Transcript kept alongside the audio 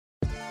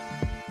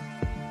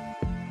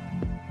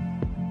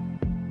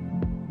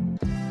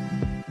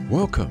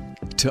Welcome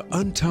to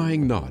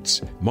Untying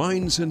Knots,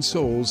 Minds and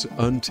Souls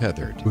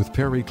Untethered with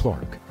Perry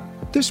Clark.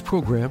 This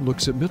program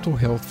looks at mental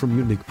health from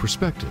unique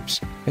perspectives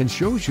and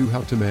shows you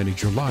how to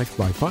manage your life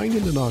by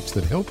finding the knots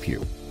that help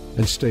you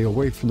and stay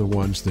away from the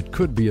ones that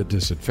could be a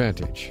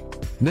disadvantage.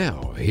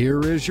 Now,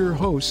 here is your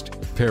host,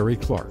 Perry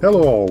Clark.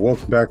 Hello all,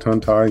 welcome back to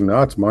Untying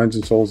Knots, Minds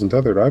and Souls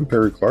Untethered. I'm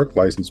Perry Clark,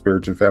 licensed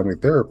marriage and family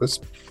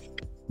therapist,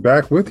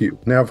 back with you.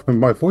 Now, if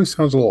my voice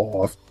sounds a little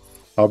off,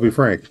 I'll be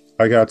frank.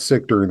 I got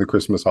sick during the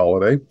Christmas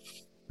holiday,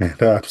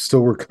 and I'm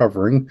still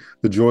recovering.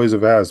 The joys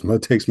of asthma.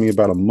 It takes me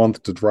about a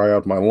month to dry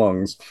out my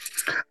lungs,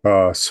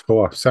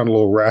 so I sound a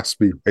little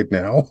raspy right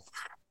now.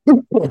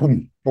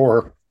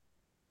 Or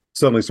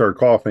suddenly start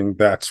coughing,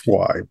 that's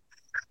why.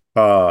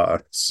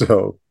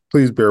 So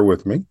please bear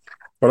with me.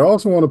 But I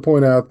also want to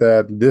point out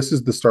that this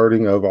is the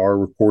starting of our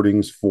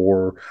recordings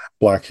for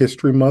Black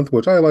History Month,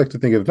 which I like to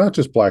think of not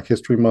just Black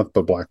History Month,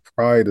 but Black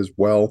Pride as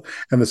well,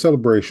 and the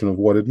celebration of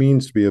what it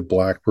means to be a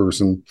Black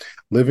person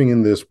living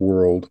in this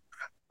world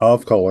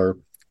of color,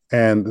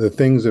 and the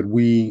things that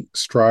we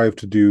strive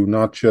to do,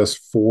 not just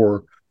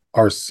for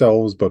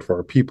ourselves, but for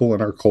our people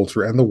and our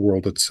culture and the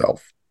world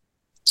itself.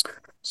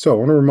 So I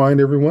want to remind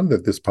everyone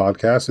that this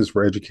podcast is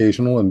for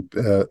educational and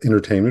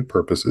entertainment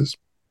purposes.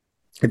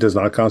 It does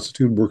not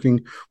constitute working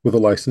with a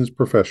licensed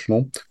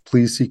professional.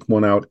 Please seek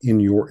one out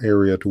in your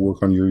area to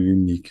work on your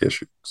unique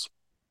issues.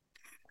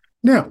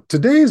 Now,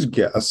 today's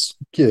guest,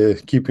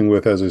 keeping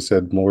with, as I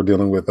said, more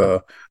dealing with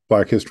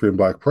Black History and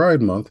Black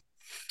Pride Month,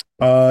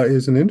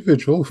 is an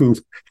individual who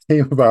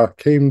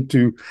came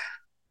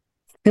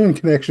in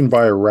connection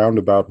by a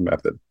roundabout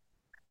method.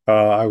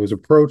 I was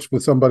approached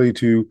with somebody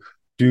to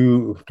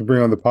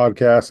bring on the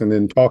podcast, and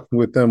then talking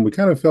with them, we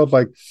kind of felt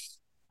like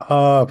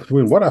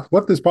between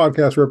what this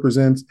podcast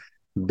represents,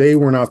 they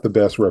were not the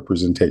best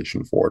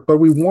representation for it. But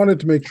we wanted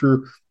to make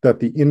sure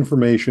that the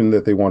information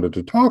that they wanted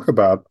to talk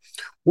about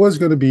was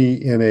going to be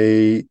in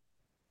a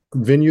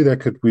venue that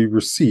could be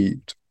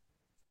received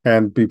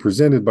and be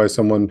presented by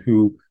someone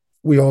who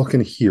we all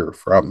can hear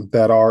from,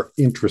 that are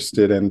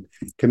interested and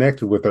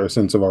connected with our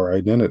sense of our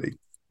identity.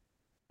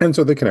 And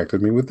so they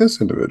connected me with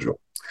this individual.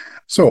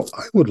 So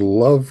I would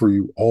love for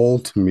you all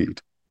to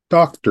meet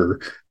Dr.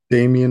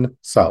 Damon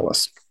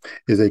Silas.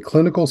 Is a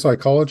clinical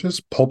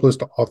psychologist,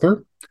 published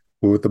author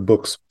with the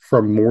books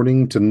From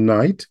Morning to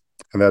Night,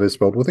 and that is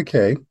spelled with a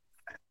K,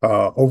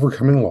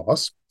 Overcoming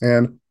Loss,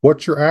 and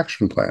What's Your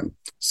Action Plan?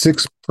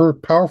 6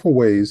 powerful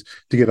ways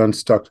to get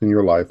unstuck in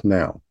your life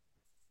now.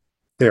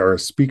 They are a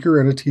speaker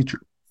and a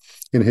teacher.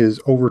 In his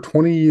over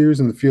 20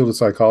 years in the field of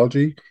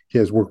psychology, he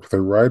has worked with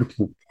a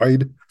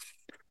wide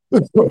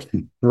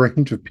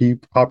range of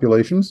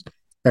populations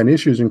and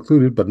issues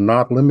included but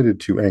not limited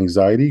to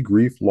anxiety,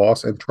 grief,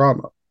 loss, and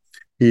trauma.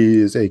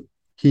 He is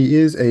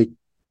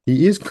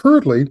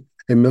currently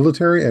a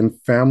military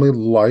and family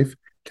life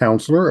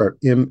counselor, or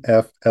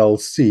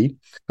MFLC,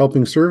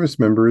 helping service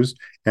members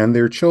and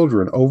their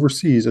children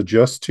overseas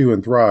adjust to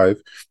and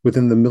thrive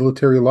within the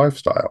military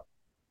lifestyle.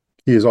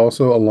 He is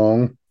also,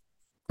 along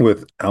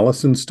with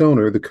Allison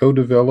Stoner, the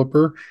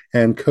co-developer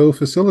and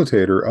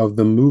co-facilitator of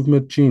the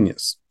Movement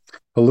Genius,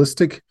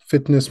 holistic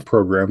fitness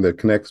program that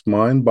connects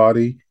mind,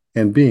 body,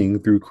 and being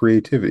through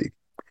creativity.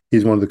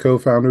 He's one of the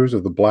co-founders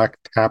of the Black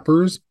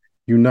Tappers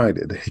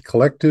United, a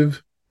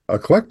collective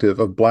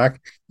of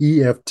Black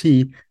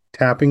EFT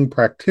tapping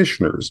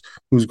practitioners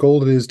whose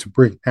goal it is to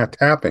bring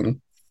tapping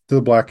to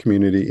the Black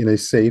community in a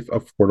safe,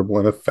 affordable,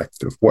 and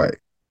effective way.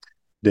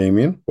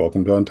 Damien,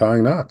 welcome to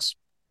Untying Knots.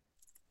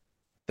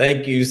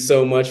 Thank you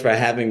so much for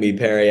having me,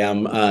 Perry.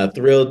 I'm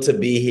thrilled to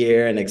be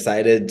here and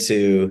excited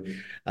to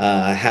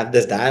have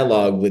this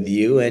dialogue with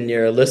you and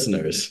your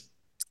listeners.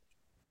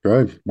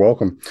 Good.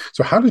 Welcome.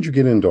 So how did you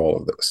get into all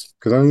of this?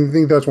 Because I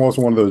think that's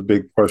also one of those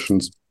big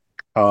questions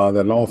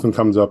that often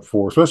comes up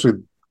for,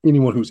 especially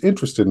anyone who's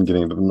interested in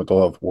getting into the mental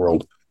health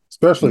world,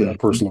 especially a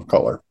person of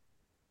color.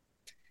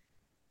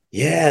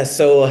 Yeah,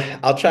 so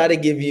I'll try to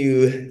give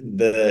you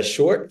the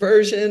short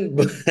version,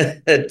 but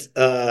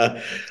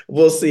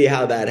we'll see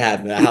how that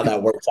happens, how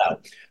that works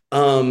out.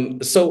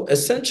 So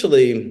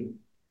essentially,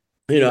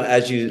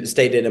 as you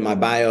stated in my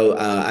bio,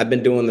 I've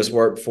been doing this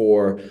work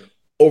for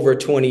over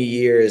 20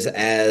 years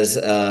as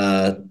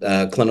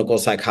a clinical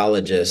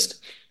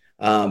psychologist.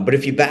 But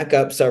if you back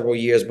up several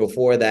years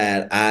before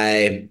that,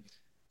 I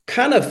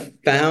kind of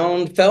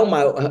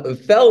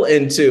fell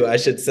into, I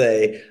should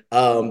say,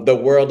 the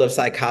world of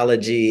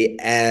psychology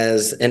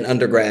as an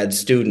undergrad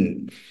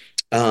student.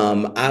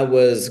 I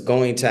was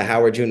going to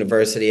Howard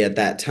University at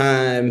that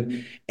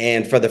time.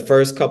 And for the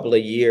first couple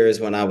of years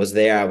when I was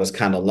there, I was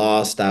kind of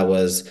lost. I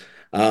was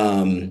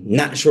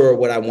not sure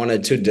what I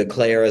wanted to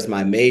declare as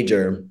my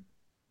major.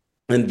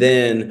 And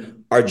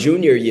then our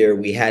junior year,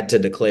 we had to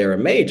declare a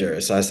major.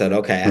 So I said,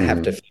 okay, I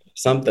have to figure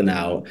something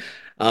out.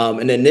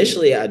 And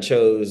initially I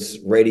chose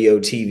radio,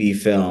 TV,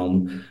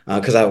 film,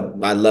 because I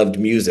loved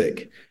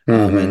music.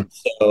 And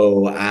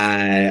so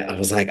I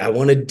was like, I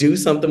want to do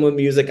something with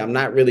music. I'm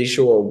not really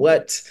sure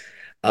what,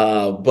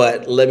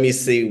 but let me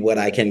see what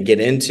I can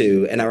get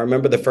into. And I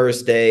remember the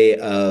first day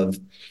of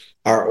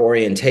our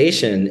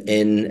orientation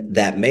in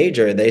that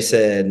major, they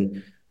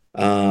said,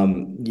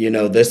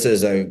 this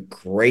is a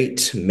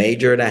great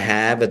major to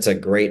have. It's a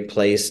great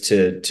place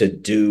to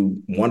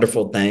do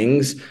wonderful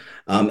things.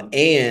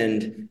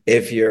 And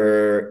if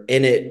you're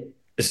in it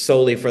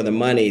solely for the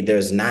money,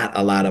 there's not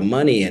a lot of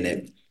money in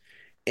it.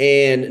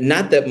 And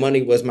not that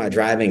money was my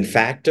driving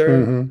factor,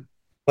 Mm-hmm.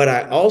 but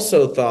I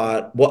also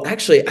thought, well,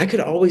 actually, I could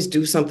always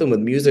do something with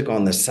music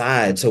on the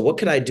side. So what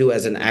could I do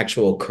as an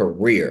actual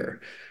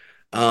career?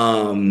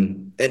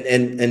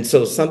 And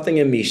so something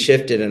in me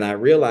shifted, and I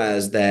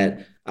realized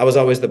that I was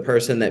always the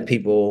person that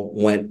people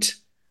went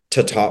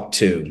to talk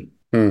to.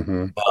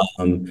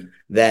 Mm-hmm.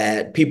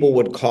 That people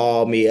would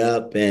call me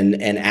up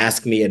and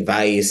ask me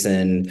advice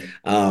and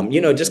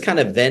just kind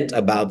of vent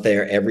about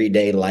their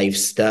everyday life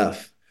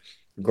stuff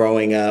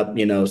growing up,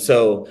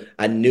 so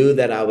I knew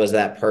that I was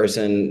that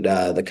person,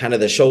 the kind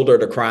of the shoulder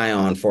to cry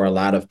on for a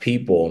lot of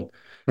people.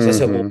 So I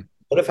said, well, Mm-hmm.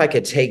 what if I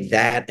could take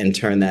that and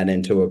turn that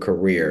into a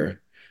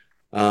career?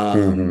 Um,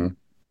 Mm-hmm.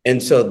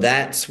 and so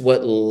that's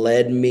what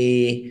led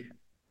me.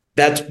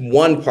 That's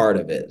one part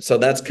of it. So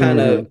that's kind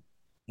of Mm-hmm.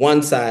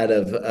 one side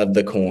of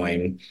the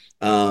coin,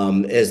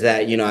 is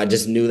that, I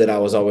just knew that I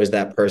was always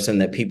that person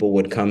that people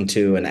would come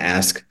to and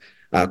ask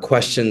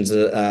questions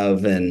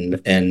of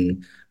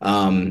and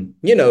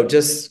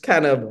just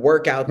kind of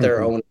work out their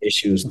Mm-hmm. own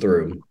issues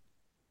through.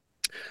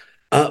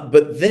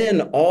 But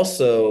then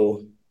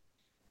also,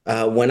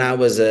 when I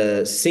was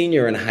a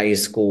senior in high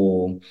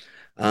school,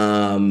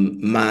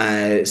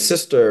 my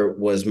sister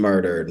was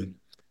murdered.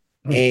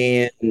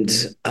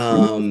 And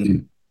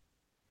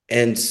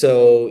and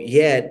so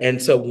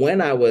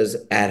when I was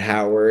at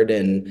Howard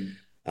and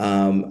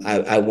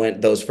I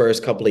went those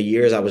first couple of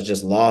years, I was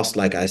just lost,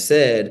 like I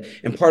said.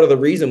 And part of the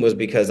reason was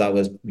because I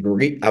was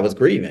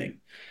grieving.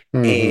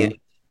 And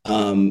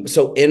Mm-hmm.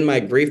 so in my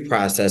grief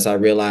process, I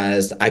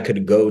realized I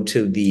could go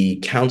to the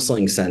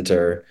counseling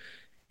center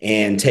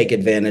and take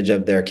advantage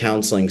of their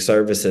counseling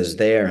services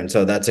there. And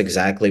so that's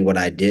exactly what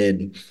I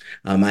did.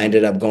 I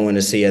ended up going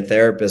to see a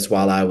therapist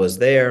while I was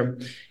there,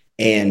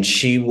 and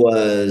she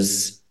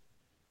was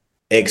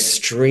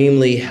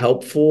extremely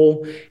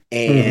helpful.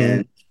 Mm-hmm.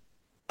 And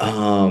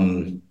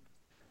um,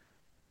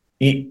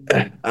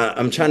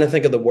 I'm trying to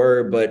think of the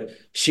word, but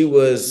she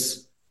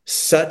was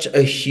such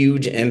a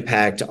huge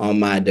impact on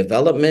my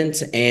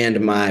development and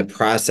my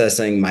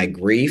processing my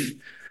grief.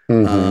 Uh,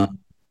 Mm-hmm.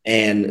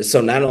 and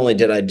so not only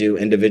did I do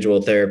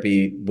individual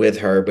therapy with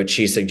her, but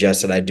she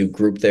suggested I do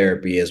group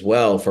therapy as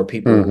well for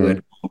people who Mm-hmm.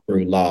 had gone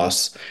through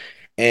loss.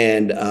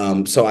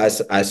 And so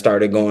I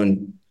started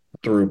going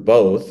through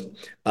both.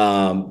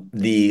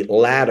 The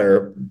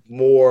latter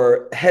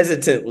more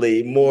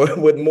hesitantly, more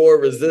with more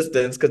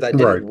resistance because I Right.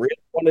 didn't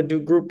really want to do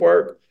group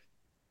work.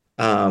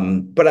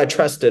 But I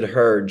trusted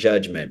her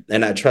judgment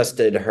and I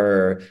trusted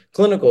her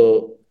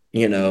clinical,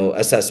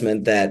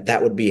 assessment that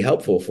that would be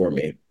helpful for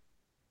me.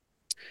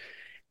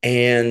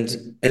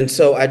 And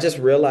so I just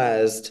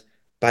realized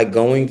by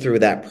going through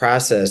that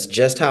process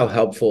just how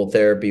helpful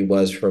therapy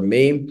was for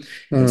me.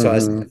 And so I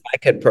said, Mm-hmm. if I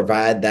could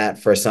provide that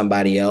for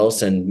somebody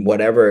else and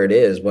whatever it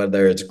is,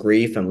 whether it's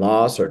grief and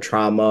loss or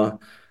trauma,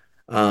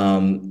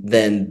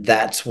 then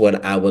that's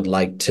what I would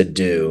like to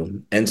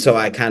do. And so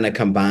I kind of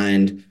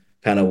combined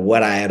kind of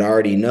what I had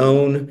already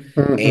known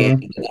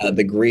and Mm-hmm.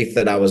 the grief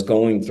that I was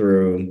going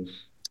through.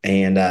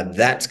 And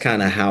that's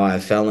kind of how I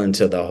fell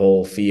into the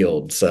whole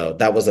field. So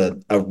that was a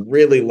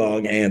really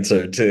long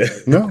answer to.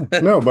 No,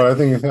 no, but I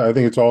think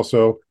it's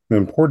also an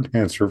important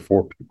answer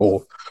for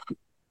people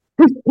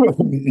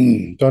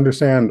to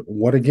understand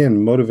what again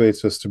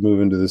motivates us to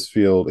move into this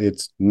field.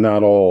 It's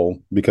not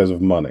all because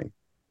of money.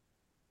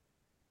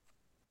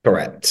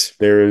 Correct.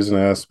 There is an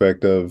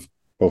aspect of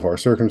both our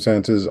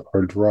circumstances,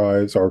 our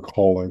drives, our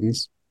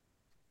callings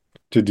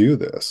to do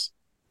this.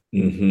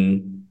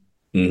 Mm-hmm.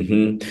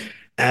 Mm-hmm.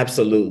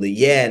 Absolutely.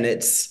 Yeah. And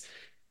it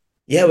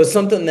was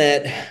something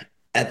that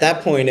at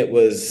that point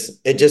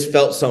it just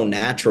felt so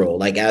natural.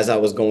 Like as I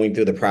was going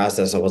through the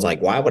process, I was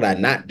like, why would I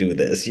not do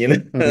this?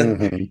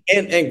 Mm-hmm.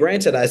 And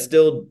granted, I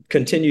still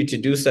continue to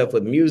do stuff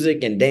with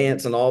music and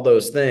dance and all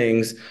those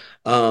things.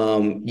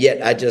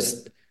 Yet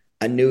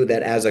I knew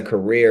that as a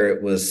career,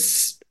 it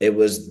was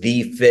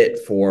the fit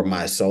for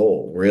my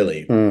soul,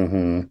 really.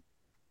 Mm-hmm.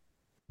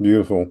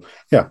 Beautiful.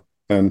 Yeah.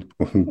 And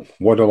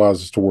what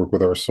allows us to work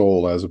with our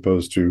soul as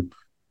opposed to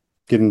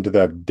get into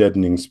that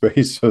deadening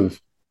space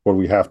of what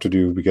we have to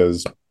do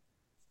because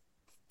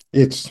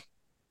it's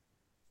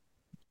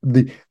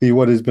the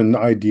what has been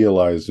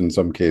idealized in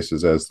some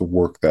cases as the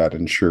work that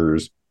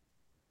ensures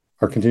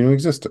our continuing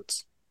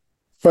existence.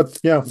 But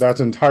yeah, that's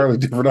an entirely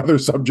different other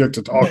subject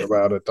to talk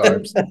about at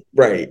times.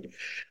 Right.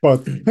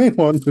 But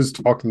anyone who's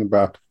talking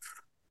about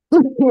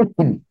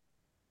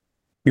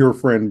your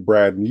friend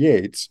Brad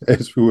Yates,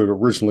 as who had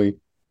originally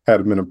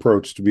had been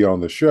approached to be on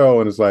the show,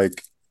 and is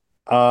like,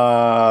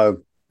 uh,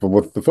 but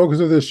with the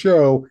focus of this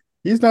show,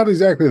 he's not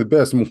exactly the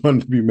best one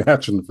to be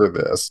matching for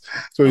this.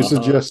 So he Uh-huh.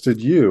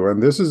 suggested you,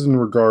 and this is in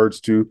regards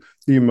to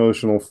the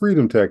emotional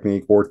freedom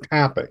technique or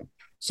tapping.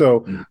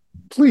 So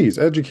please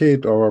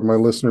educate my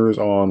listeners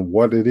on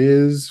what it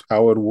is,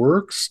 how it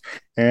works,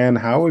 and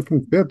how it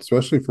can fit,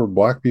 especially for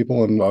Black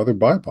people and other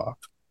BIPOC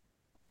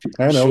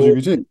and Sure.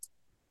 LGBT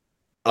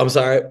I'm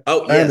sorry.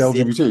 Oh, and yes.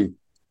 Yeah. LGBT.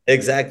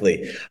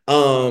 Exactly.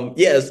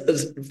 Yes.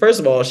 First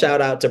of all,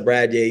 shout out to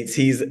Brad Yates.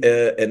 He's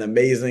an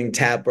amazing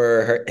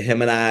tapper.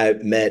 Him and I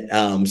met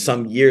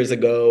some years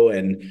ago,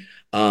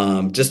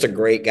 and just a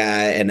great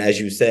guy. And as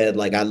you said,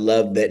 like I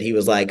love that he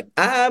was like,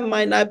 I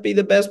might not be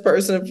the best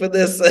person for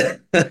this,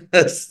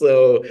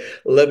 so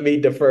let me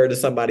defer to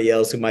somebody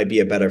else who might be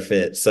a better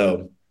fit.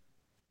 So,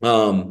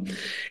 um,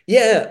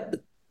 yeah,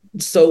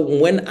 so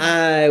when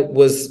I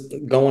was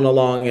going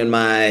along in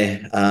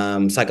my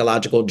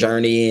psychological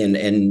journey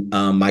and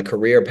my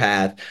career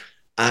path,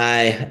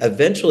 I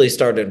eventually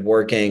started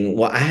working.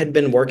 Well, I had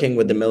been working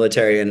with the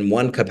military in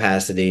one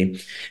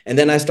capacity, and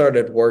then I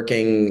started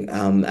working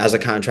as a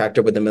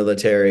contractor with the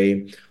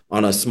military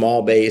on a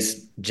small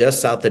base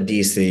just south of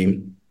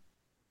DC.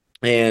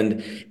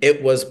 And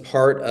it was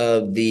part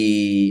of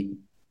the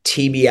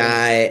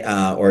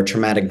TBI or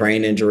traumatic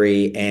brain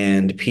injury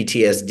and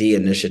PTSD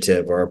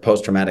initiative or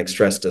post traumatic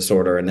stress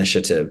disorder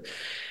initiative.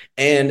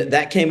 And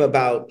that came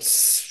about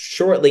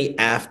shortly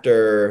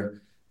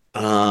after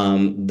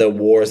the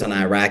wars in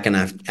Iraq and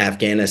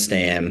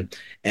Afghanistan.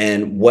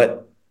 And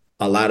what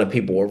a lot of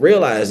people were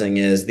realizing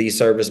is these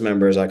service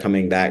members are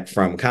coming back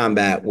from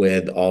combat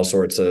with all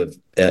sorts of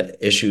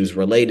issues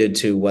related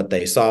to what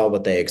they saw,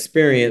 what they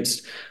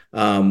experienced,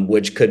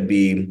 which could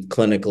be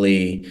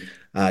clinically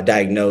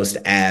diagnosed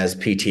as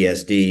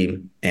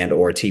PTSD and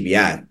or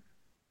TBI.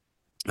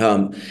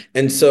 Um,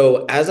 and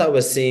so as I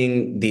was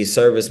seeing these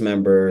service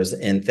members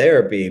in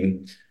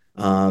therapy,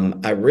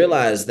 I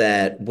realized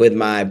that with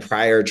my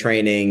prior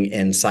training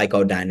in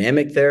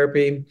psychodynamic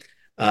therapy,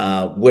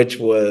 which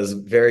was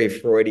very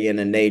Freudian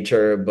in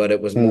nature, but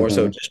it was more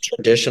so Mm-hmm. just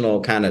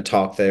traditional kind of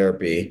talk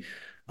therapy,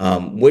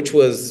 which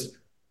was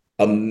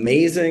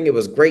amazing. It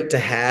was great to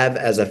have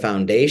as a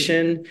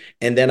foundation.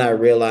 And then I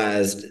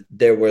realized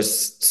there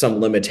was some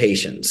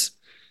limitations.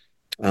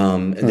 There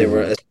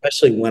were, Mm-hmm.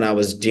 especially when I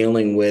was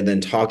dealing with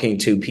and talking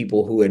to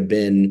people who had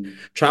been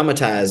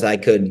traumatized, I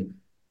could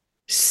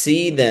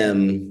see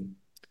them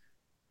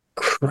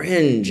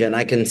cringe and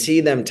I can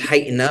see them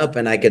tighten up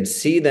and I could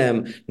see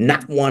them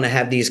not want to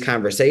have these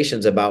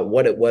conversations about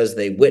what it was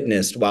they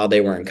witnessed while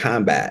they were in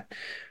combat.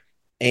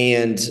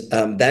 And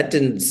that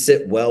didn't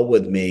sit well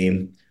with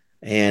me.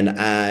 And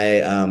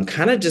I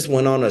kind of just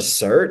went on a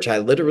search. I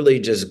literally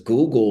just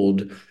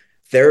Googled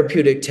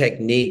therapeutic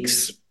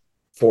techniques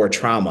for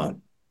trauma.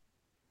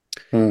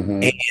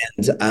 Mm-hmm.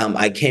 And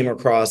I came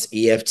across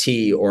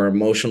EFT or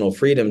emotional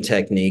freedom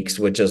techniques,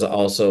 which is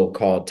also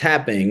called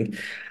tapping.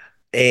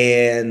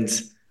 And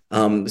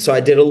so I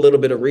did a little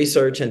bit of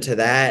research into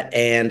that.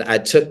 And I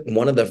took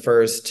one of the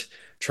first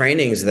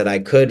trainings that I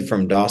could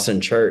from Dawson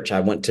Church.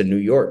 I went to New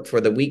York for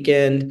the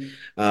weekend,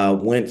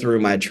 went through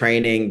my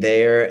training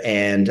there.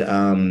 And,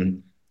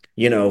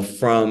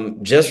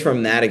 from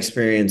that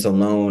experience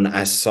alone,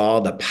 I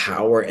saw the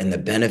power and the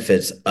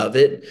benefits of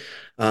it.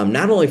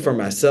 Not only for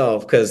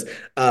myself, because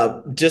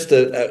just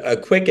a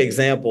quick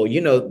example,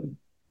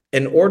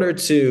 in order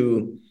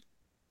to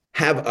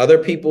have other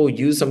people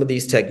use some of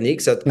these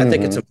techniques, I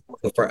think it's Mm-hmm.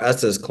 important for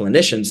us as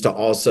clinicians to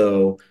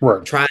also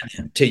Right. try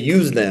them, to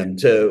use them,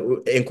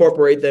 to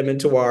incorporate them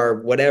into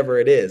our whatever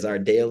it is, our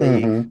daily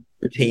Mm-hmm.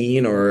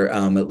 routine or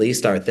at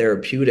least our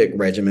therapeutic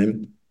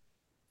regimen.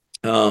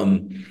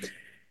 Um,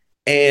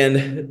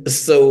 and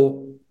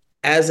so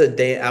I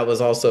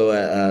was also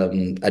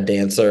a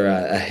dancer,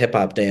 a hip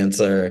hop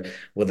dancer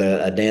with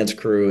a dance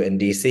crew in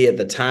DC at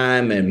the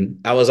time, and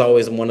I was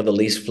always one of the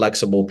least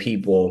flexible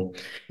people.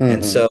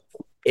 And Mm-hmm. so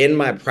in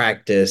my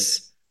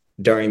practice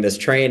during this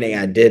training,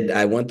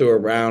 I went through a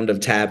round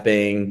of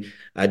tapping,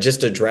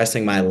 just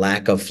addressing my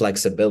lack of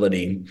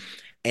flexibility.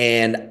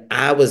 And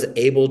I was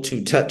able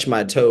to touch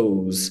my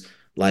toes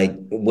like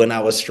when I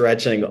was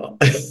stretching. And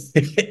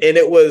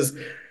it was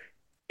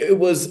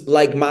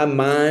like my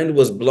mind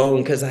was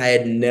blown because I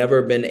had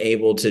never been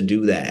able to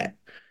do that.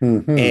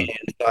 And Mm-hmm.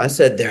 so I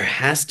said, there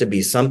has to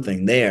be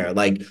something there.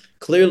 Like,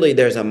 clearly,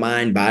 there's a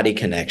mind body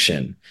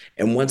connection.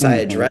 And once I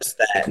Mm-hmm. addressed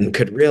that and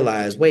could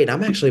realize, wait,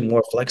 I'm actually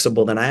more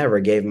flexible than I ever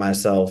gave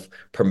myself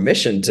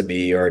permission to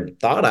be or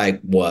thought I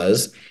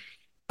was,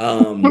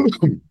 um,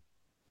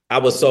 I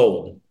was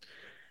sold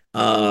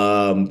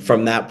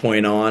from that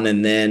point on.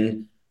 And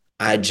then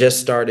I just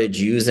started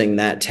using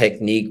that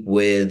technique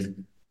with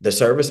the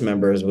service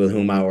members with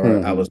whom I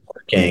Mm-hmm. was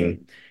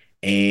working.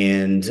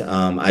 And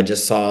I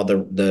just saw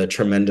the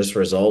tremendous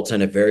results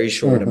in a very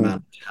short Mm-hmm.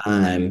 amount of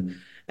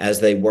time as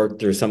they worked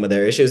through some of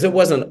their issues. It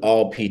wasn't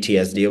all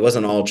PTSD, it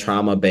wasn't all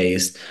trauma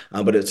based,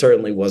 but it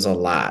certainly was a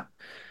lot.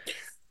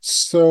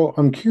 So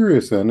I'm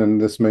curious then, and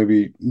this may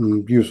be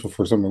useful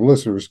for some of the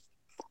listeners,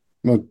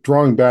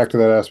 drawing back to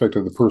that aspect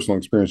of the personal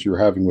experience you're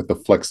having with the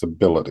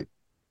flexibility.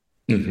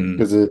 Hmm.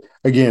 Because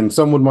again,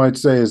 someone might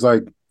say is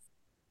like,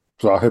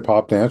 so hip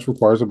hop dance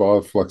requires a lot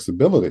of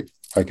flexibility.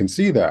 I can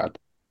see that.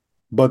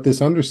 But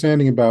this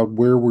understanding about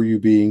where were you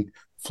being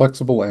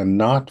flexible and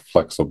not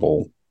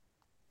flexible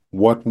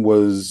what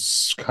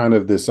was kind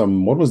of this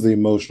what was the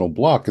emotional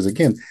block? Because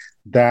again,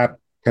 that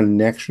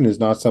connection is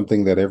not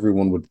something that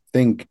everyone would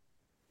think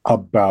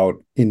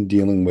about in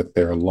dealing with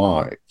their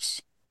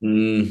lives.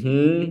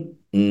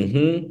 Mm-hmm.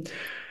 Mm-hmm.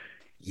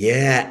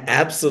 Yeah,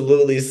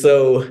 absolutely.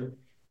 So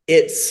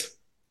it's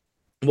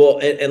well,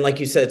 and like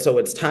you said, so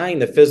it's tying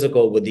the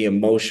physical with the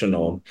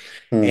emotional.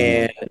 Mm-hmm.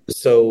 And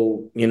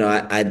so,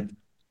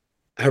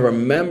 I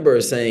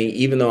remember saying,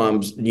 even though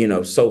I'm,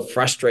 so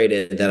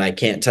frustrated that I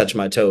can't touch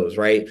my toes,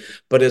 right?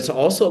 But it's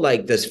also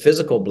like this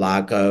physical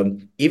block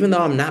of, even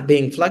though I'm not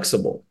being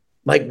flexible,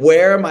 like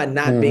where am I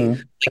not being?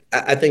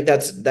 Mm-hmm. I think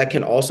that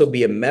can also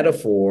be a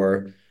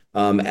metaphor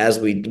as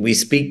we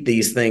speak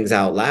these things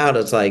out loud.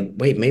 It's like,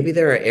 wait, maybe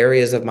there are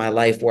areas of my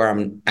life where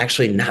I'm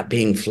actually not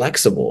being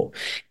flexible,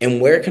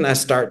 and where can I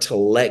start to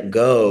let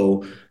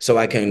go so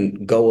I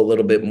can go a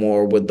little bit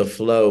more with the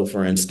flow,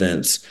 for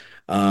instance.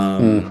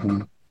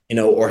 Um, Mm-hmm.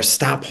 or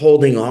stop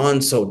holding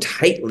on so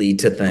tightly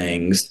to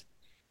things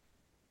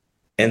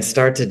and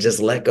start to just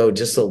let go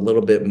just a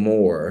little bit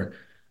more.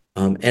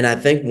 And I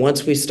think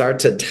once we start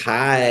to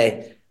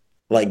tie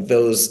like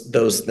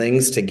those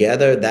things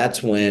together,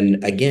 that's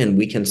when again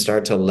we can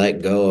start to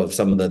let go of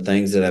some of the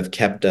things that have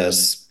kept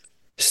us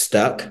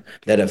stuck,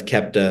 that have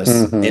kept us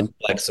Mm-hmm.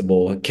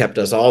 inflexible, kept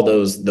us all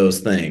those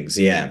things.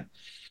 Yeah.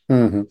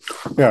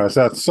 Mm-hmm. Yeah, it's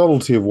that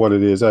subtlety of what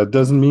it is. That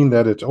doesn't mean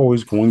that it's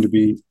always going to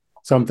be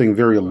something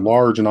very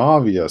large and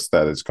obvious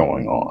that is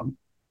going on.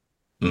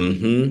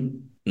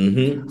 Mm-hmm.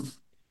 Mm-hmm.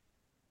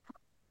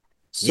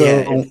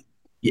 Yeah. So,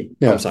 Yeah. I'm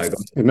yeah, sorry. Go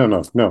no,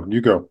 no, no,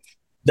 you go.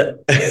 No,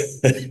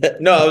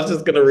 no, I was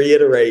just gonna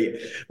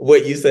reiterate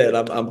what you said.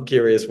 I'm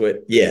curious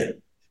what, yeah.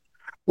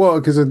 Well,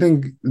 because I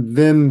think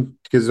then,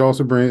 because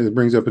it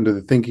brings up into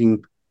the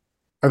thinking,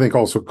 I think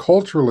also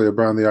culturally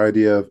around the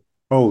idea of,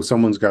 oh,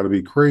 someone's got to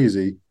be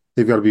crazy.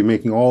 They've got to be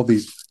making all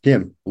these,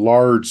 again,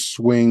 large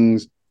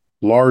swings,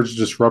 large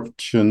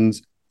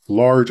disruptions,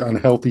 large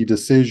unhealthy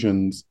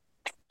decisions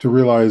to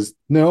realize,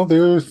 no,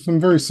 there are some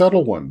very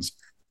subtle ones.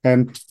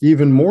 And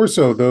even more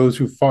so, those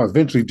who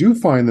eventually do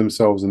find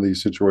themselves in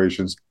these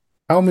situations,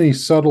 how many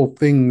subtle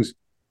things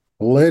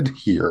led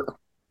here,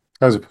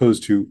 as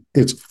opposed to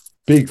it's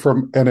big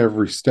from at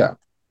every step.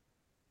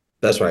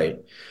 That's right.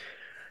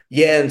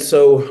 Yeah, and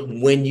so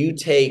when you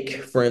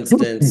take, for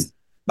instance,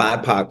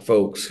 BIPOC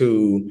folks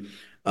who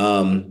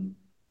um,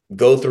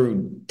 go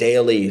through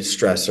daily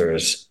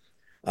stressors,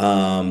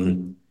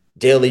 um,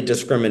 daily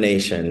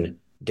discrimination,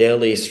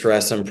 daily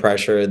stress and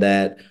pressure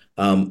that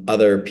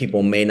other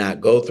people may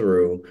not go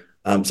through,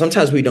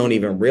 sometimes we don't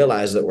even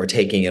realize that we're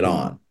taking it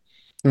on,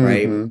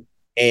 right?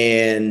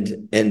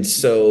 Mm-hmm. And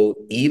so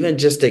even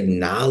just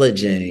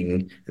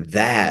acknowledging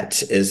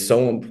that is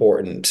so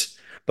important.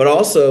 But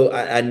also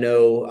I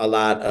know a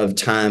lot of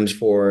times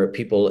for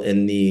people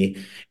in the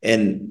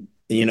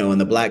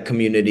Black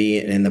community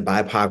and in the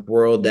BIPOC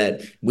world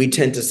that we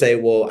tend to say,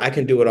 well, I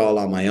can do it all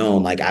on my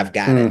own. Like I've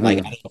got it. Like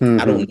Mm-hmm.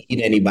 I don't Mm-hmm.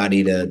 need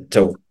anybody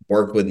to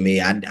work with me.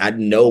 I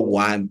know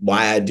why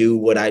I do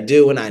what I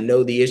do, and I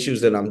know the issues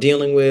that I'm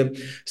dealing with.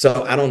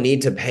 So I don't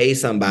need to pay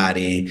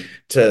somebody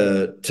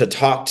to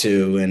talk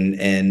to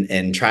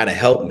and try to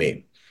help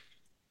me.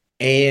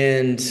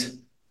 And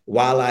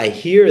while I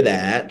hear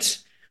that,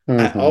 I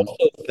Mm-hmm. also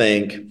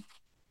think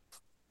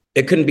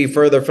it couldn't be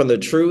further from the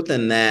truth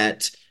in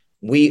that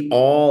we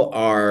all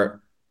are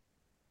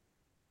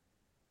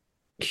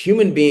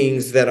human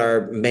beings that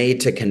are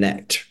made to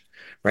connect,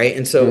 right?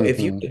 And so if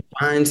you Mm-hmm. can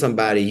find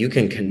somebody you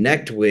can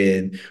connect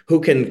with who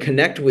can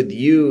connect with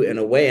you in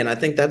a way, and I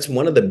think that's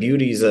one of the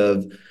beauties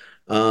of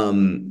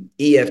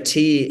EFT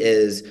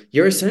is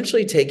you're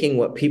essentially taking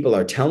what people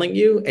are telling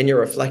you and you're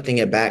reflecting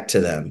it back to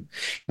them.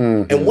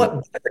 And Mm-hmm.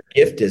 what better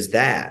gift is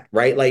that,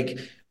 right? Like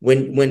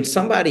when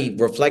somebody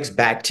reflects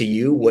back to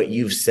you what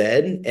you've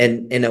said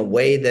and in a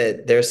way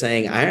that they're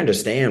saying, I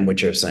understand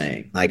what you're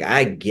saying. Like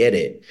I get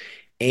it.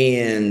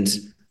 And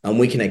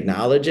we can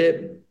acknowledge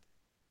it,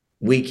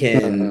 we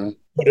can Mm-hmm.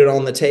 put it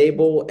on the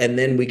table, and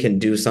then we can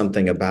do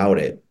something about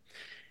it.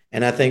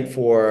 And I think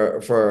for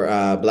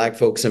Black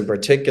folks in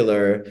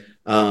particular,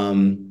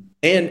 and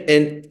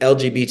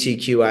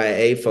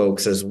LGBTQIA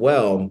folks as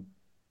well,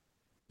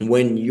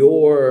 when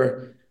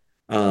your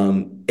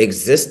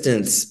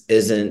existence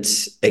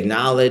isn't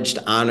acknowledged,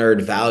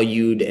 honored,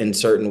 valued in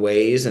certain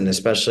ways, and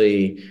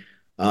especially,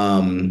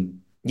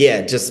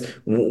 yeah, just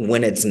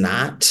when it's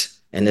not,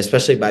 and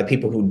especially by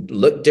people who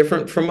look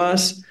different from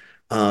us,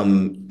 we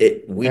And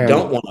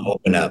don't want to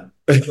open up,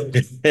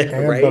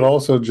 but right?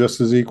 also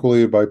just as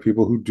equally by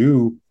people who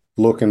do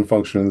look and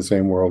function in the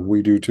same world,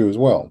 we do too as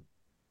well.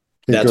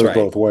 It That's goes right.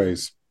 both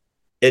ways.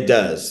 It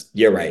does.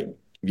 You're right.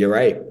 You're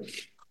right.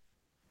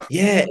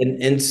 Yeah,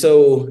 and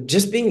so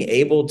just being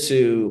able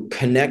to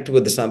connect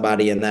with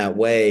somebody in that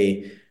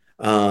way,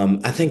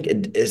 I think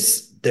it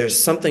is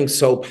there's something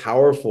so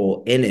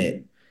powerful in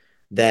it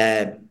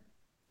that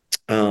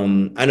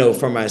I know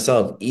for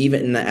myself,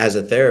 even as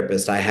a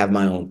therapist, I have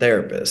my own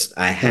therapist.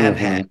 I have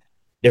had Mm-hmm.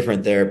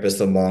 different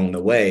therapists along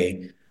the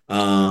way.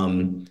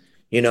 Um,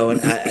 And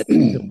I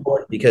think it's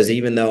important because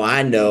even though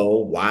I know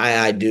why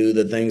I do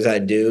the things I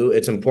do,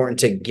 it's important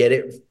to get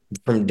it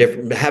from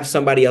different, have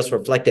somebody else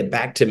reflect it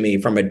back to me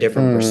from a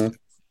different Mm-hmm. perspective.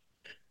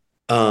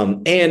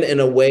 And in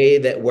a way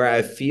that where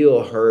I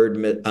feel heard,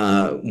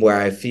 where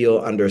I feel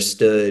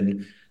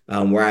understood,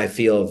 where I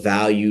feel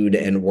valued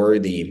and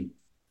worthy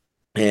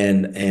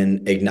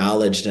and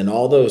acknowledged, and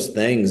all those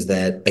things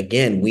that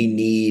again we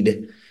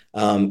need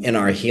in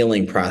our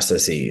healing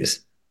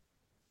processes.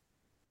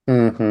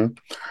 Mm-hmm.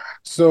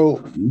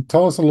 So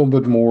tell us a little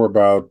bit more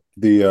about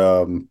the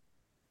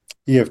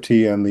EFT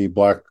and the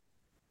Black,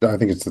 I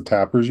think it's the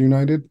Tappers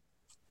United.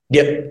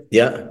 Yep.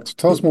 Yeah. So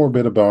tell us more a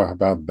bit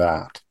about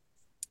that.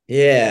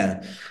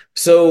 Yeah.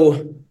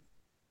 So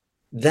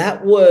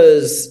that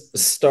was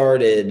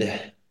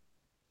started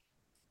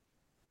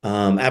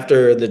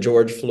after the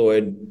George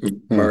Floyd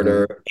Mm-hmm.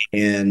 murder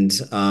and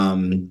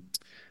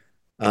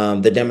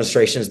the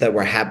demonstrations that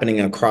were happening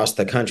across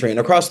the country and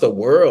across the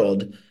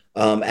world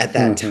at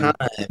that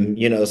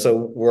Mm-hmm. time. So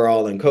we're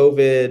all in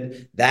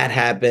COVID. That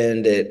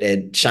happened.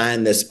 It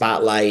shined the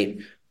spotlight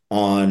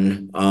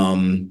on,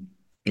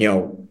 you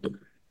know,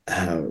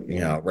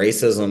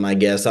 racism, I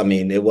guess. I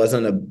mean, it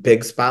wasn't a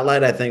big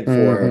spotlight, I think,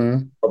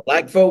 Mm-hmm. for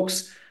Black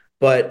folks,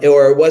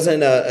 or it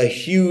wasn't a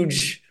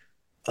huge.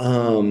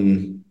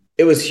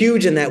 It was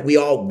huge in that we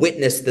all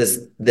witnessed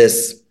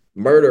this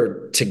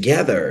murder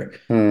together.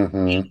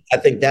 Mm-hmm. I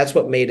think that's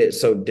what made it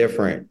so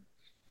different.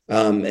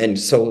 And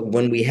so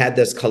when we had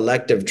this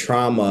collective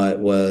trauma, it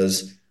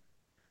was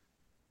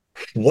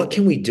what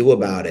can we do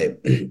about it?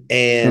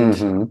 And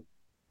Mm-hmm.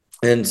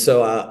 and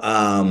so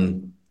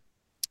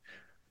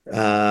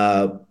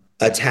uh,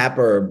 a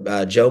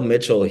tapper, Joe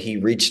Mitchell, he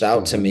reached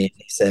out to Mm-hmm. me and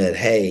he said,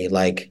 "Hey,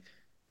 like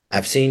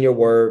I've seen your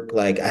work.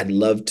 Like I'd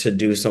love to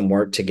do some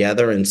work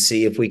together and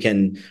see if we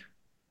can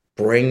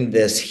bring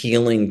this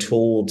healing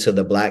tool to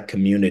the Black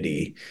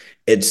community.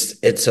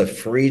 It's a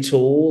free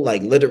tool,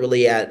 like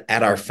literally at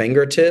our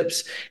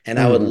fingertips. And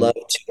I would Mm-hmm. love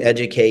to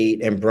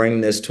educate and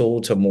bring this tool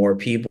to more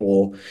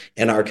people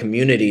in our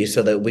community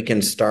so that we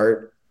can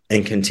start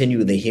and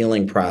continue the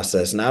healing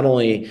process, not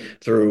only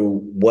through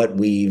what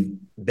we've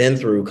been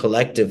through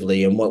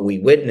collectively and what we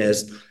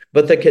witnessed,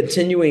 but the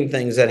continuing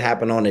things that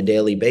happen on a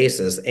daily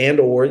basis and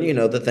or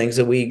the things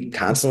that we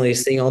constantly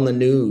see on the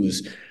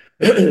news.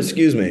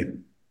 Excuse me.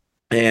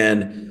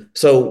 And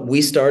so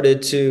we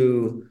started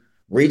to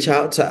reach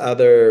out to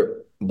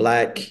other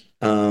Black,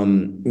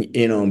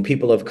 and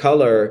people of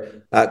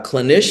color,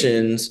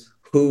 clinicians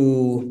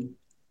who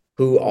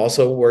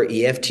also were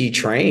EFT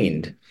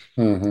trained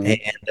Mm-hmm.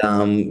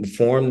 and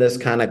formed this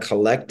kind of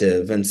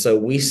collective. And so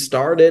we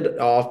started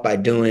off by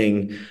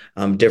doing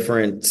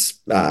different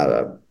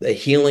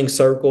healing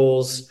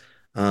circles,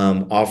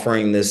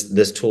 offering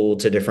this tool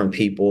to different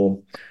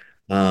people.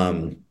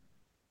 Um,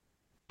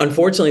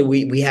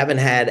 Unfortunately, we haven't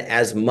had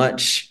as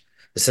much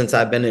since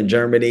I've been in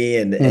Germany,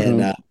 and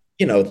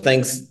Mm-hmm.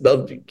 things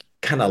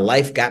kind of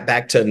life got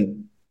back to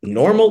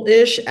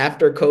normal-ish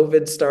after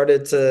COVID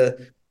started to.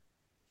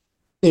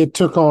 It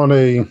took on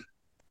a,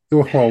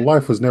 well,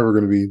 life was never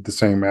going to be the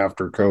same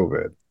after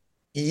COVID.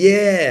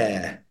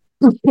 Yeah.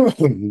 But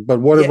Yeah.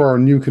 whatever our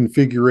new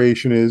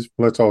configuration is,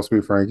 let's also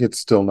be frank, it's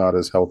still not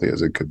as healthy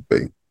as it could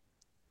be.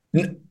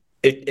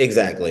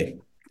 Exactly.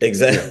 Yeah,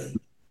 Exactly.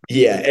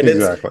 Yeah,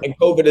 exactly. and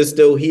COVID is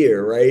still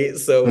here, right?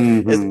 So it's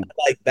Mm-hmm. not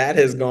like that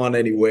has gone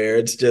anywhere.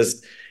 It's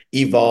just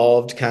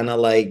evolved, kind of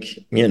like,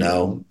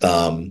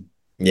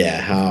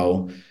 yeah,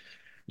 how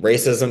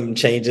racism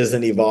changes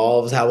and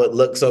evolves, how it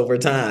looks over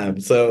time.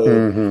 So,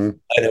 Mm-hmm.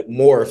 and it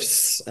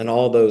morphs and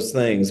all those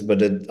things,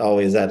 but it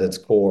always at its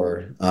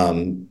core,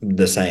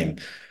 the same.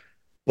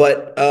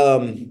 But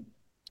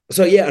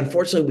so yeah,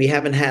 unfortunately, we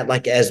haven't had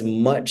like as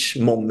much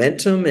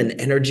momentum and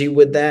energy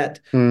with that.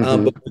 But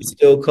Mm-hmm. we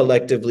still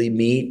collectively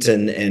meet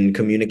and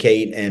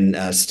communicate and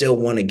still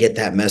want to get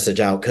that message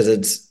out because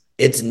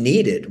it's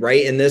needed,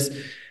 right? And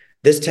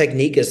this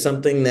technique is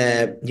something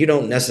that you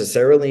don't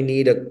necessarily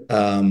need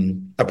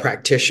a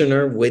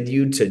practitioner with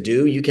you to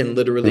do. You can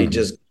literally Mm-hmm.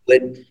 just do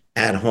it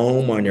at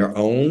home on your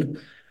own.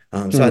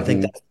 So I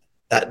think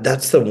Mm-hmm.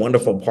 that's the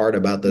wonderful part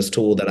about this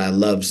tool that I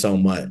love so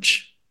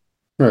much.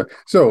 Right.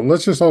 So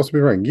let's just also be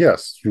frank.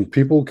 Yes,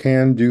 people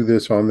can do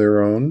this on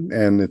their own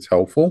and it's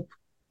helpful.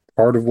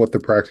 Part of what the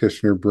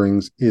practitioner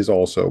brings is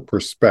also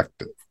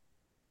perspective.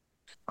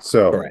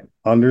 So Correct.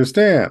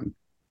 understand,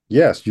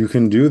 yes, you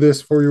can do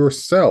this for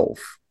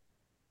yourself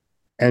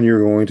and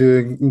you're going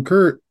to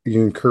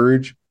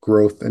encourage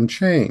growth and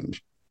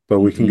change.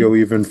 But we can Hmm. go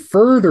even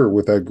further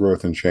with that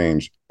growth and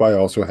change by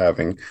also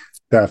having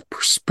that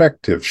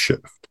perspective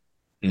shift.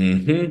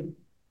 Hmm. And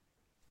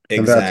that's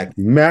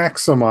Exactly.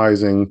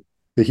 maximizing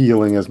the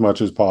healing as much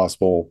as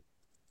possible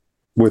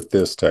with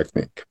this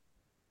technique.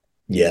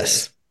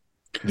 Yes.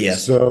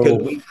 Yes. Because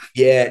So,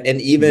 yeah, and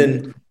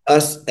even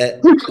us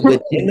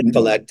within the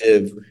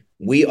collective,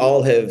 we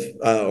all have,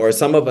 or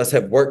some of us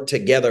have worked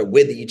together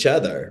with each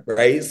other,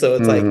 right? So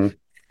it's like mhm.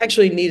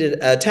 actually needed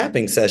a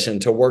tapping session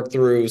to work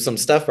through some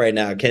stuff right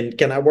now.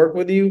 Can I work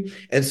with you?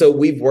 And so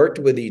we've worked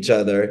with each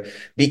other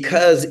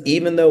because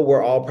even though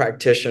we're all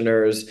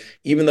practitioners,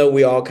 even though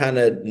we all kind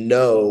of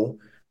know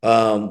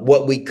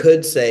what we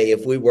could say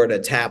if we were to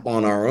tap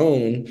on our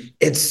own,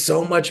 it's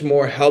so much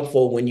more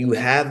helpful when you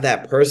have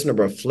that person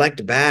to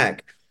reflect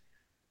back.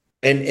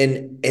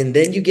 And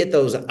then you get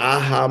those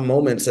aha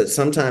moments that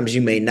sometimes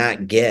you may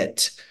not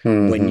get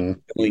when Hmm. you're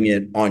doing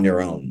it on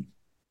your own.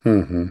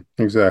 Hmm.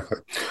 Exactly.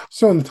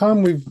 So in the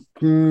time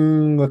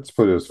let's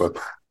put it this way.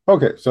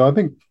 Okay, so I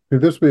think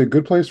this would be a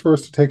good place for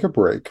us to take a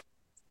break.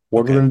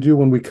 What we're Okay. going to do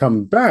when we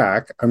come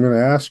back, I'm going to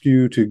ask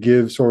you to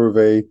give sort of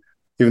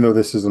even though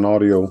this is an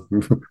audio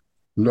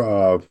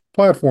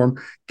platform,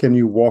 can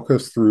you walk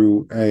us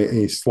through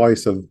a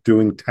slice of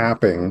doing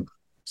tapping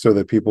so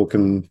that people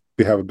can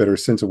have a better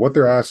sense of what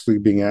they're actually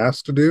being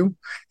asked to do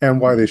and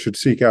why they should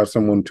seek out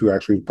someone to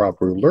actually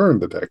properly learn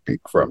the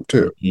technique from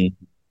too? Mhm.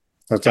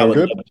 That I sound would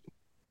good?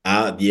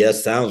 love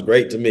yes, sounds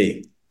great to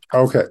me.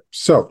 Okay,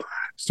 so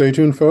stay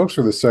tuned, folks,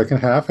 for the second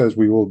half as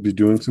we will be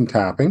doing some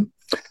tapping.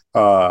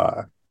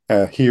 Uh,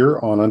 Here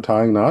on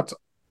Untying Knots,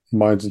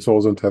 Minds and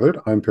Souls Untethered.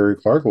 I'm Perry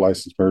Clark,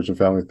 licensed marriage and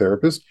family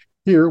therapist,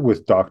 here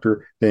with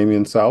Dr.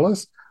 Damon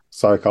Silas,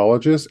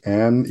 psychologist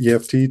and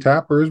EFT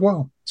tapper as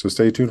well. So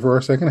stay tuned for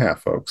our second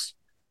half, folks.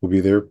 We'll be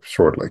there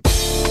shortly.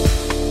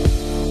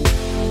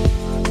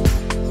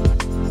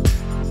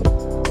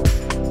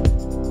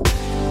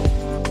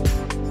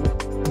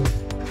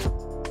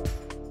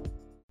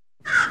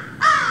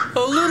 A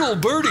little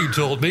birdie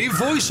told me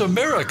Voice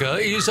America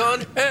is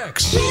on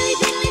X.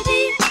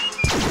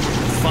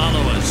 Follow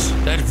us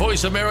at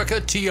Voice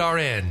America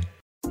TRN.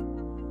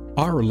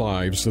 Our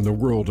lives and the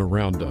world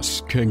around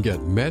us can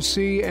get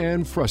messy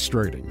and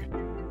frustrating.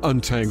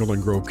 Untangle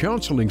and Grow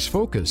Counseling's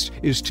focus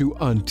is to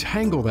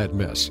untangle that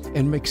mess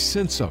and make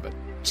sense of it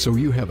so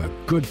you have a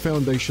good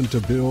foundation to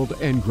build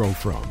and grow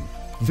from.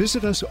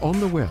 Visit us on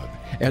the web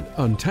at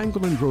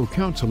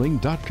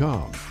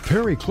untangleandgrowcounseling.com.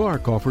 Perry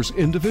Clark offers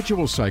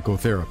individual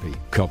psychotherapy,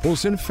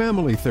 couples and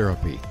family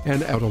therapy,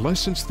 and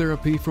adolescence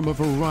therapy from a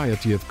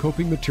variety of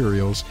coping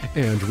materials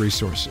and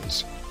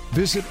resources.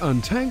 Visit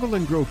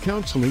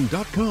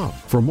untangleandgrowcounseling.com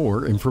for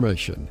more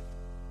information.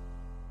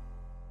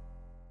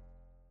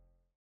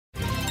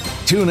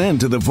 Tune in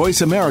to the Voice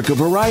America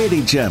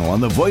Variety channel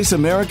on the Voice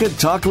America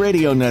Talk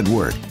Radio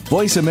Network.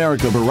 Voice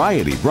America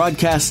Variety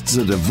broadcasts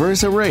a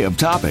diverse array of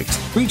topics,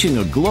 reaching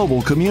a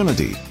global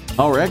community.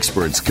 Our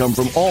experts come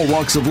from all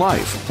walks of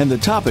life, and the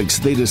topics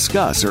they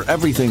discuss are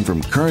everything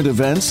from current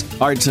events,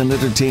 arts and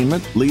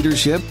entertainment,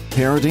 leadership,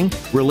 parenting,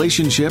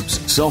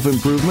 relationships,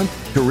 self-improvement,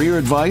 career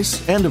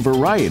advice, and a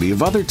variety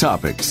of other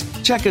topics.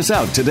 Check us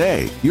out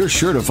today. You're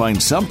sure to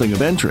find something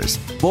of interest.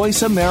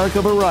 Voice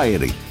America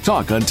Variety.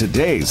 Talk on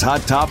today's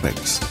hot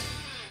topics.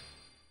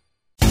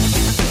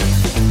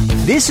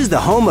 This is the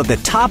home of the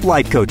top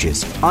life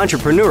coaches,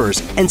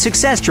 entrepreneurs, and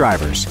success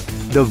drivers.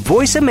 The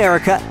Voice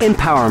America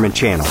Empowerment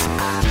Channel.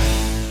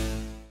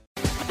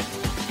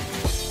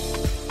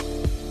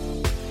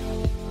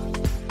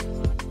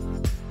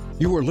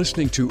 You are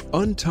listening to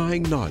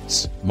Untying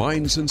Knots,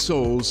 Minds and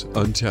Souls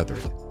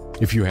Untethered.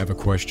 If you have a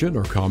question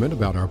or comment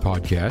about our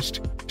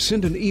podcast,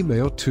 send an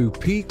email to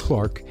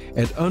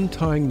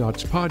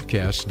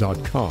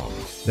pclark@untyingknotspodcast.com.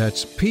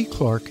 That's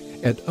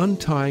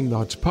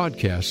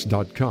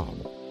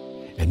pclark@untyingknotspodcast.com.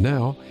 And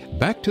now,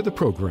 back to the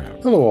program.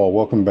 Hello, all.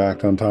 Welcome back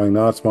to Untying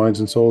Knots,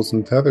 Minds and Souls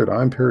Untethered.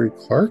 I'm Perry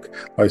Clark,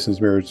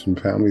 licensed marriage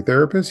and family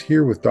therapist,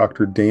 here with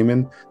Dr.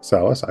 Damon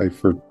Silas.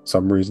 For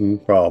some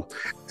reason,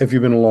 if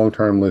you've been a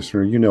long-time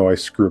listener, you know I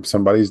screw up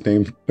somebody's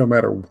name no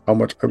matter how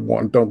much I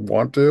don't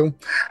want to.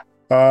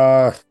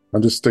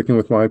 I'm just sticking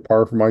with my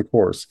par for my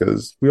course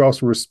because we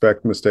also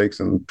respect mistakes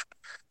and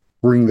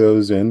bring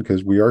those in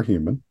because we are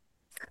human.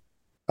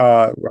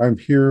 I'm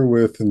here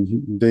with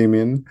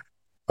Damon.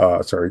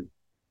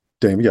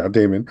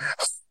 Damon.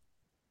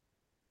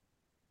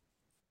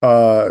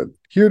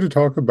 Here to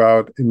talk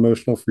about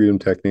emotional freedom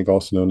technique,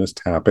 also known as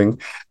tapping,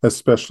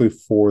 especially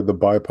for the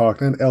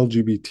BIPOC and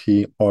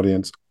LGBT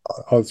audience,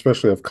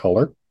 especially of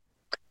color.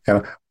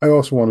 And I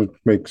also want to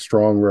make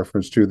strong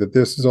reference to that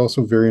this is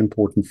also very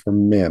important for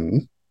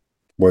men,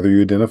 whether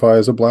you identify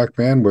as a Black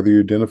man, whether you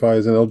identify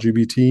as an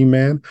LGBT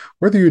man,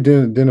 whether you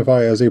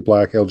identify as a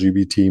Black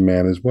LGBT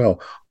man as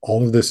well.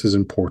 All of this is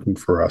important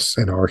for us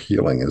in our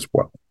healing as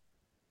well.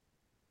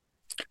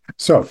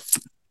 So,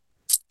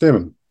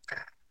 Damon,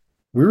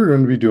 we were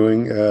going to be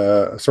doing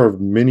a sort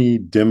of mini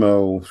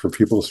demo for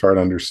people to start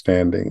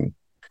understanding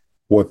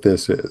what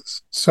this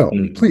is. So,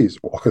 please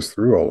walk us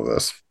through all of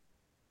this.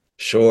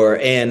 Sure.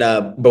 And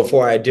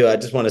before I do, I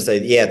just want to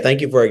say,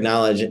 thank you for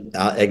acknowledging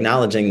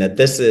that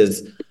this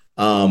is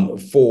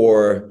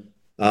for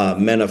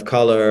men of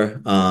color,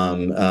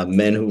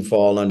 men who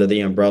fall under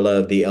the umbrella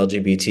of the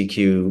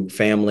LGBTQ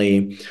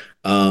family.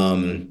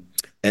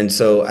 And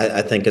so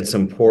I think it's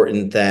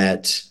important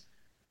that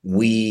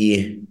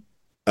we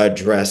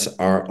address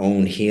our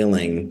own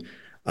healing.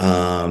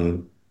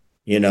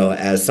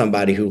 As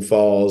somebody who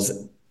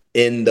falls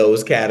in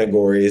those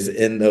categories,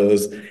 in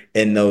those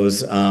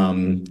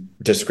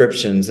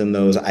descriptions, in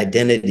those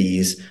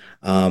identities.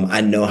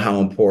 I know how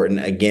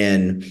important,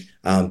 again,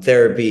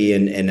 therapy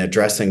and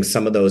addressing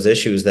some of those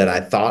issues that I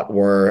thought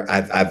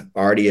I've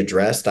already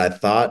addressed, I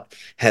thought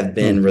have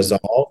been Mm-hmm.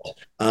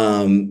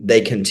 resolved.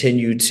 They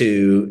continue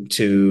to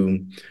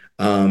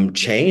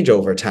change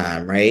over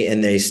time, right?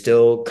 And they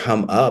still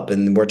come up,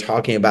 and we're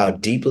talking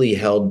about deeply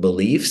held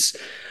beliefs,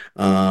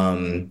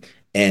 um,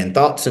 and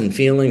thoughts and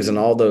feelings and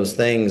all those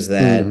things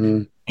that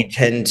Mm-hmm. we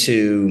tend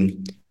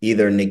to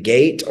either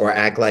negate or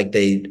act like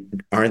they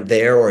aren't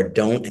there or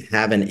don't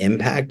have an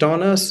impact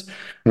on us.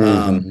 Um,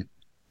 Mm-hmm.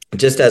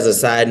 just as a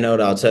side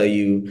note, I'll tell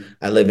you,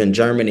 I live in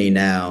Germany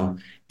now,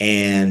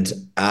 and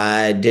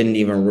I didn't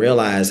even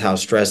realize how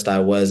stressed I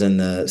was in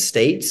the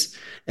States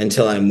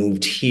until I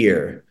moved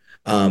here.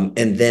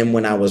 And then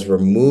when I was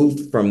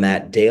removed from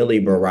that daily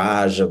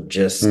barrage of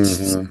just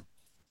Mm-hmm.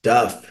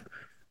 stuff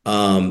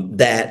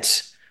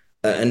that,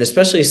 and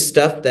especially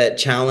stuff that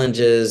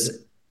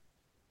challenges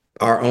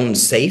our own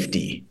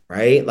safety,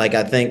 right? Like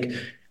I think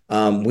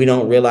we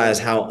don't realize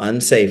how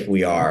unsafe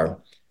we are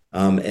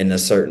in a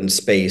certain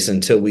space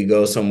until we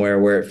go somewhere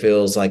where it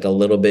feels like a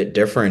little bit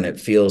different. It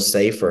feels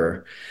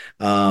safer.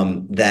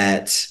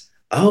 That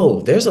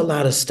oh, there's a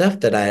lot of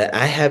stuff that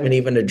I haven't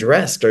even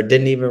addressed or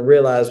didn't even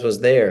realize was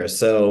there.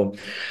 So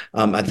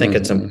I think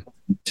it's Mm-hmm.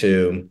 important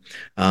to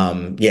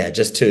yeah,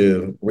 just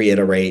to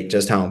reiterate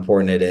just how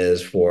important it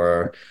is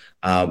for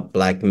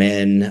Black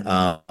men,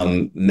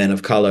 men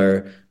of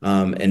color,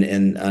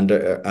 and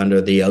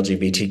under the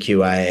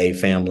LGBTQIA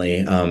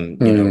family,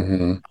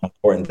 Mm-hmm. how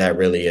important that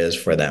really is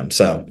for them.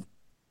 So,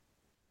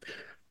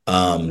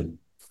 um,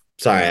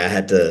 sorry,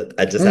 I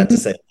just had to Mm-hmm.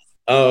 say.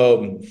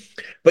 Um,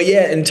 but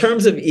yeah, in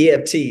terms of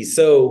EFT,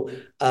 so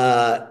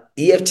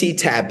EFT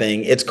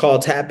tapping, it's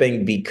called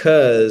tapping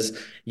because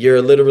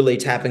you're literally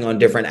tapping on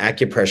different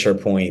acupressure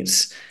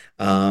points.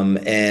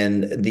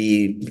 And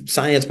the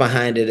science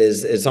behind it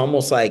is it's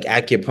almost like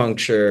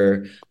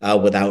acupuncture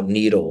without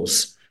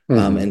needles.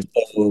 Mm-hmm. And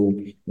so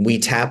we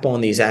tap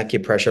on these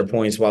acupressure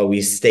points while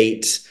we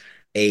state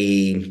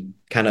a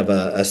kind of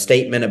a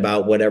statement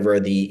about whatever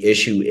the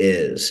issue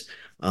is.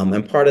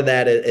 And part of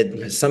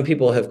that, some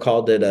people have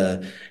called it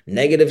a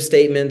negative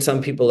statement.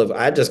 Some people have,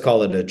 I just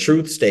call it a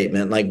truth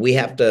statement. Like we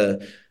have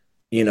to,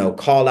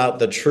 call out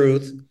the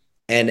truth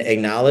and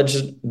acknowledge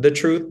the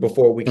truth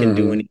before we can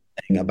do Mm-hmm. anything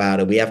about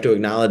it. We have to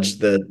acknowledge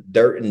the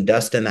dirt and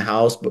dust in the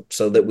house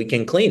so that we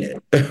can clean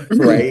it,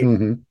 right?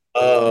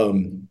 Mm-hmm.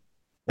 Um,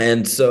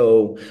 and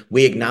so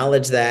we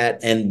acknowledge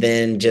that and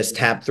then just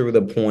tap through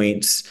the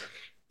points.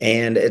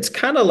 And it's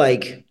kind of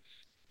like,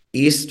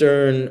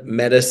 Eastern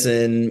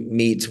medicine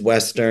meets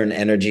Western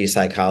energy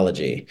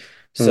psychology.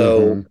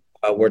 So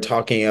Mm-hmm. we're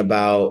talking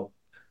about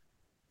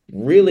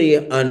really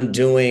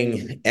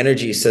undoing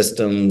energy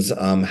systems,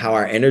 how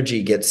our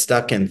energy gets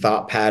stuck in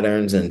thought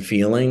patterns and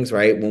feelings,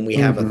 right? When we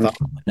have a Mm-hmm. thought,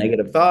 a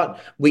negative thought,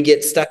 we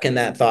get stuck in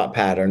that thought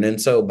pattern. And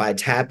so by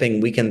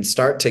tapping, we can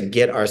start to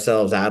get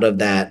ourselves out of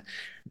that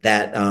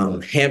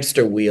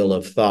hamster wheel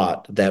of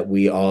thought that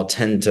we all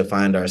tend to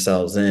find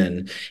ourselves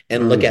in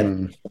and look at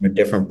Mm-hmm. things from a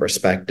different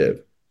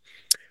perspective.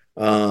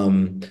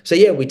 So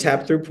yeah, we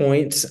tap through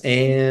points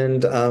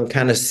and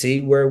kind of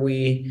see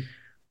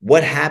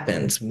what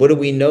happens. What do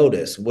we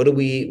notice? What do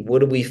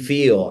we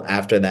feel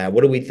after that?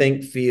 What do we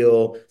think,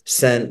 feel,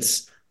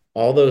 sense,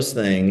 all those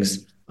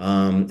things,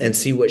 and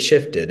see what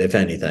shifted, if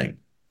anything.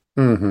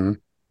 Mm-hmm.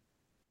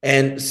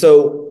 And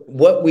so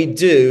what we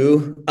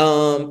do,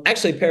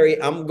 actually, Perry,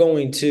 I'm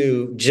going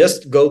to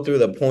just go through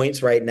the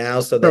points right now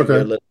so that your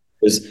Okay.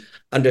 listeners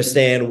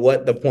understand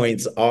what the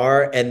points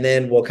are, and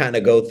then we'll kind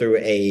of go through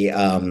a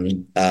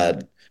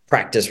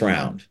practice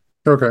round.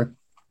 Okay.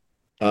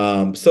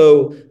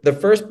 So the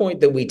first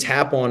point that we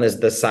tap on is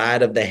the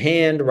side of the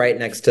hand right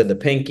next to the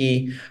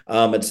pinky.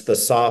 It's the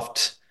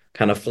soft,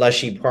 kind of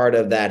fleshy part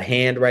of that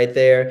hand right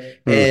there.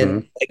 Mm-hmm.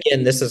 And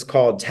again, this is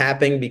called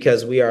tapping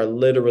because we are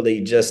literally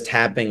just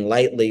tapping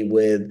lightly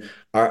with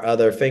our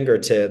other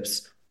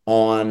fingertips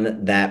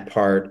on that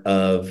part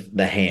of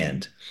the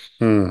hand.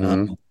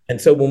 Mm-hmm. And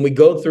so when we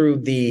go through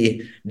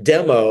the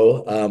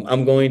demo,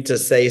 I'm going to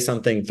say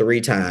something three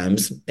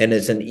times, and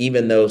it's an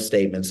even though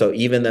statement. So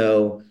even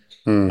though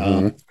um,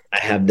 Mm-hmm. I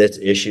have this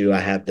issue, I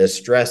have this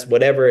stress,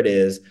 whatever it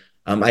is,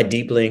 I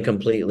deeply and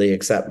completely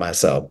accept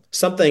myself.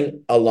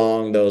 Something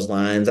along those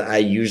lines. I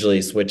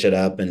usually switch it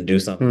up and do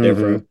something Mm-hmm.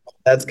 different.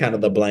 That's kind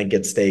of the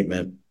blanket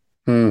statement.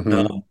 Mm-hmm.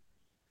 Um,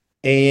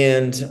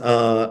 and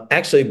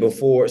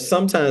actually,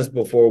 sometimes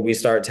before we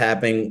start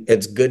tapping,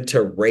 it's good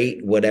to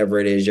rate whatever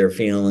it is you're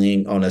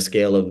feeling on a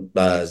scale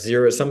of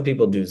zero. Some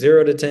people do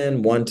 0 to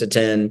 10, 1 to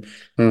 10,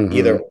 Mm-hmm.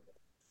 either.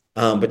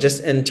 But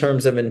just in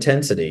terms of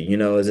intensity,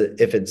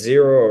 if it's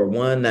 0 or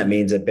 1, that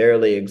means it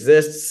barely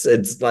exists.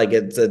 It's like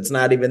it's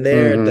not even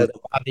there. It Mm-hmm.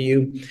 doesn't bother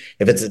you.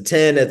 If it's a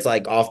 10, it's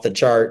like off the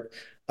chart.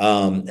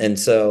 And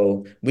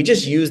so we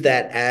just use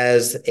that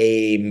as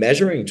a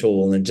measuring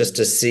tool and just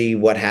to see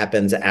what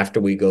happens after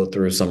we go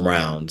through some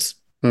rounds.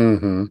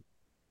 Mm-hmm.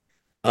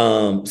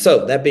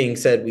 So that being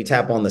said, we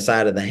tap on the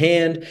side of the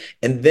hand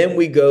and then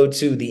we go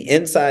to the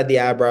inside the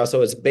eyebrow.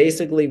 So it's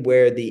basically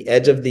where the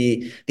edge of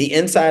the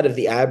inside of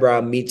the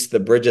eyebrow meets the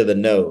bridge of the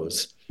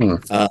nose. Hmm.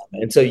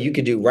 And so you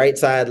could do right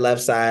side,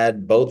 left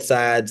side, both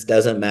sides,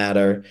 doesn't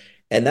matter.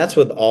 And that's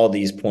with all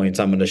these points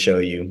I'm going to show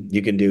you.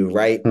 You can do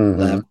right, Mm-hmm.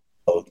 left,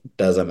 both,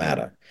 doesn't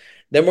matter.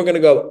 Then we're going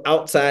to go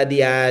outside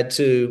the eye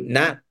to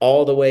not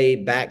all the way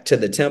back to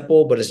the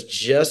temple, but it's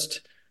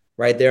just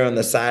right there on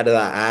the side of the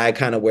eye,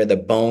 kind of where the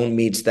bone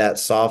meets that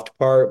soft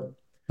part.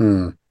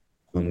 Hmm.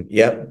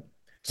 Yep.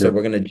 So Yep.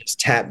 we're going to just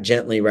tap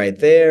gently right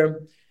there.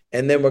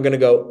 And then we're going to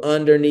go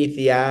underneath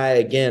the eye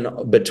again,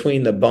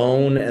 between the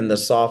bone and the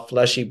soft,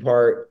 fleshy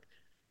part,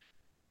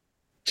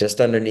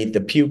 just underneath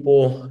the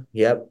pupil.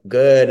 Yep.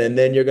 Good. And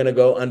then you're going to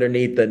go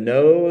underneath the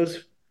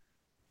nose.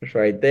 Just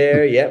right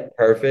there. Yep.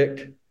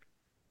 Perfect.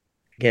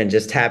 Again,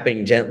 just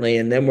tapping gently.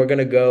 And then we're going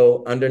to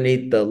go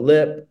underneath the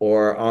lip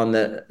or on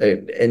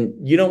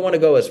and you don't want to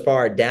go as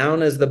far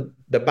down as the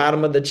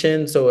bottom of the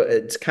chin. So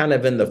it's kind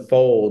of in the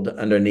fold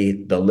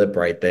underneath the lip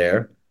right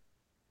there.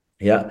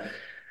 Yeah.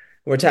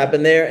 We're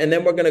tapping there. And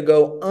then we're going to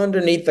go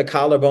underneath the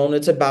collarbone.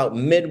 It's about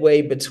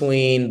midway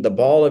between the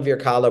ball of your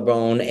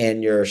collarbone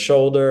and your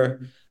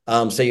shoulder.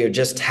 So you're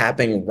just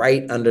tapping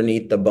right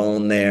underneath the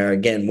bone there.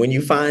 Again, when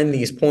you find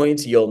these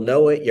points, you'll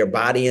know it. Your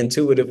body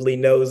intuitively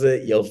knows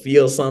it. You'll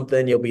feel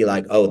something. You'll be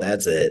like, oh,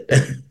 that's it.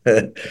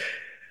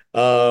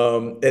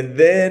 And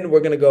then we're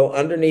going to go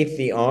underneath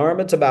the arm.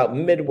 It's about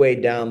midway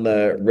down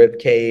the rib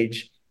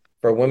cage.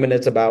 For women,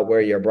 it's about where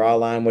your bra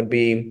line would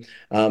be.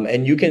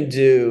 And you can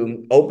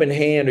do open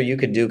hand or you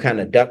could do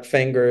kind of duck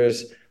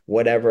fingers,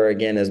 whatever,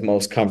 again, is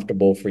most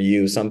comfortable for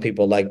you. Some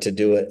people like to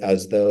do it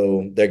as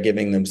though they're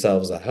giving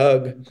themselves a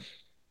hug.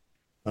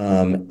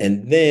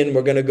 And then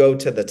we're going to go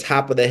to the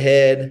top of the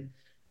head,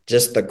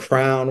 just the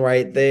crown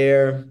right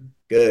there.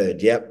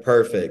 Good. Yep.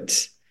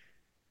 Perfect.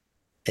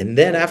 And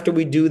then after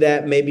we do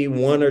that, maybe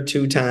one or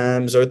two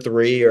times or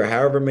three or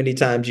however many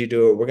times you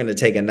do it, we're going to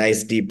take a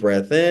nice deep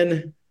breath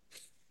in.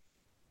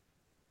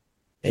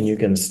 And you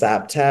can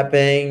stop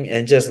tapping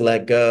and just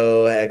let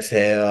go,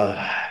 exhale.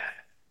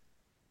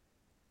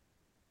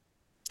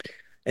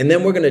 And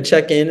then we're going to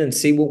check in and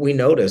see what we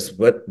notice,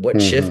 what Mm-hmm.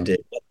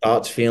 shifted, what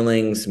thoughts,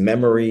 feelings,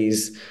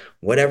 memories,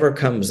 whatever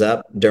comes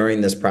up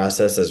during this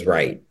process is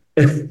right.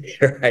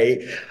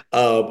 Right?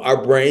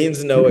 Our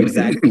brains know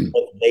exactly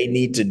what they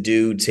need to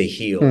do to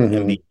heal and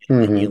Mm-hmm. begin the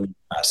Mm-hmm. healing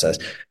process.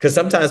 Because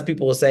sometimes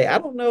people will say, I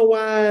don't know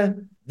why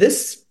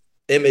this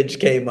image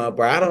came up,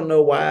 or I don't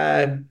know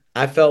why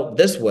I felt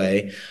this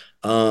way.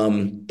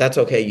 That's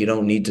okay. You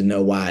don't need to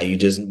know why. We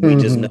just know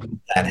Mm-hmm.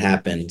 that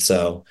happened.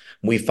 So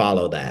we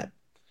follow that.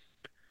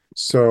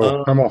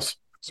 So Um,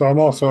 I'm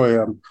also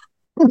a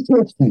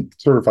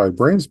certified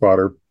brain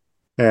spotter.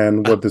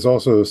 And what this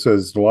also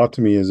says a lot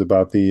to me is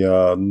about the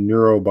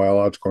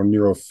neurobiological,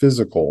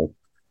 neurophysical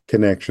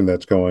connection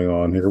that's going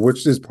on here,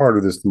 which is part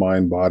of this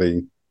mind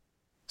body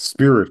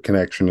spirit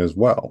connection as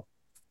well.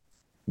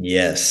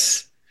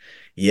 yes.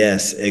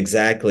 Yes,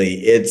 exactly.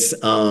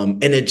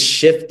 And it's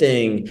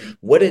shifting.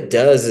 What it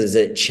does is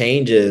it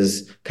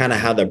changes kind of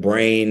how the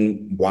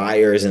brain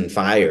wires and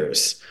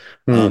fires.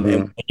 And Mm-hmm.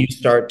 when you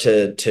start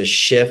to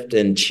shift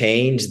and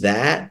change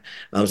that,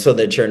 so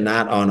that you're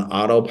not on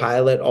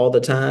autopilot all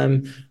the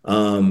time,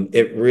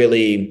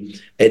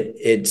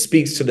 it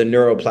speaks to the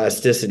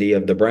neuroplasticity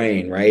of the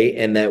brain, right?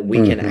 And that we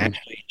can Mm-hmm.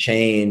 actually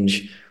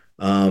change.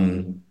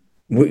 Um,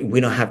 we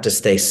don't have to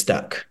stay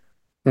stuck.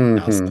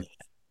 I'll say, Mm-hmm.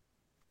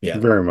 yeah.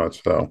 Very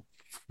much so.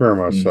 Very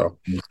much so.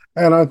 Mhm.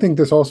 And I think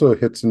this also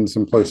hits in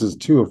some places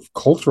too of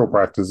cultural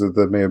practices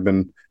that may have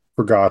been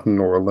forgotten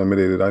or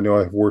eliminated. I know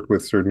I've worked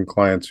with certain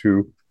clients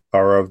who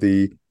are of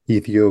the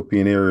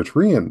Ethiopian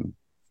Eritrean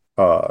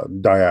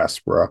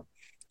diaspora, Mhm.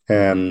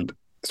 and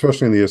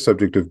especially in the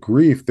subject of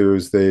grief,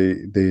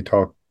 they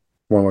talk.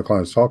 One of my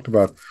clients talked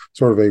about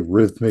sort of a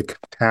rhythmic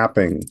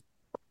tapping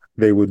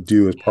they would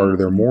do as part of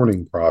their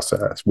mourning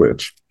process,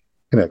 which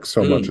connects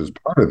so much as Mm.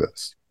 part of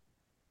this.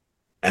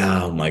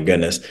 Oh my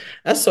goodness.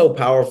 That's so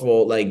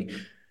powerful. Like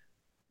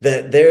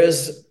that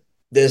there's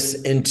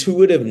this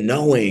intuitive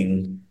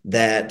knowing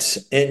that,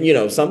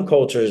 and some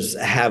cultures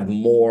have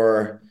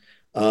more,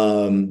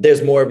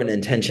 there's more of an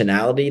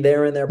intentionality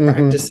there in their Mm-hmm.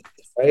 practice,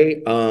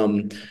 right?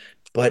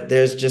 But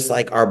there's just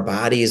like our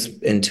body's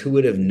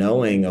intuitive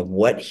knowing of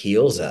what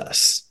heals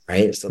us,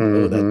 right? So,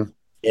 oh,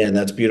 Mm-hmm.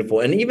 that's beautiful.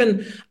 And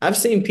even I've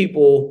seen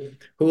people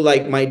who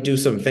like might do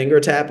some finger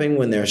tapping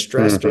when they're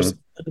stressed or Mm-hmm.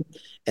 something,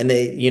 and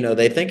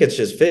they think it's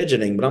just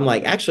fidgeting, but I'm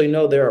like, actually,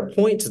 no, there are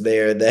points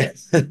there that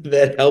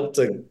that help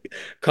to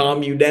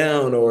calm you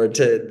down or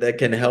that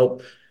can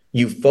help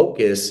you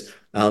focus.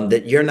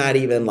 That you're not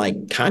even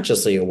like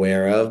consciously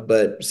aware of,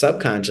 but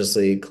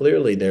subconsciously,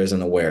 clearly there's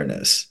an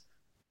awareness.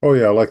 Oh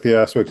yeah, I like the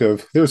aspect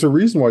of there's a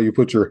reason why you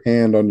put your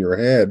hand on your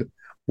head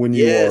when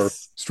you are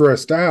Yes.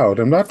 stressed out.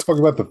 I'm not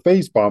talking about the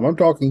face palm. I'm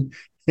talking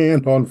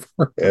hand on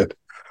forehead.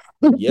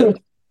 Yep.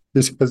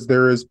 It's because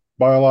there is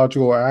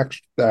biological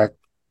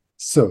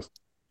so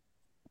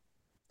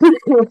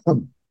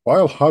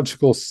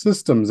biological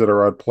systems that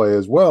are at play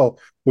as well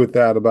with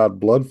that about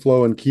blood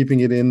flow and keeping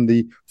it in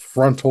the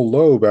frontal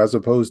lobe as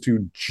opposed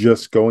to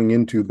just going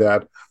into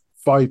that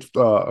fight,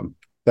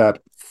 that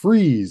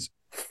freeze,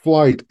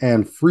 flight,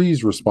 and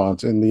freeze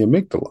response in the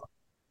amygdala.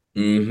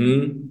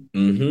 Mm-hmm.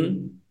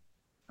 Mm-hmm.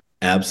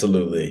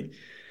 Absolutely.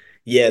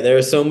 Yeah, there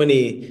are so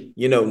many,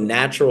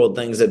 natural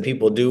things that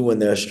people do when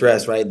they're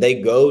stressed, right?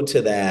 They go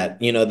to that,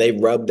 they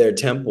rub their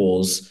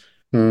temples,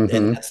 and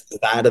Mm-hmm. that's the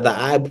side of the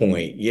eye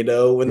point.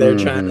 When they're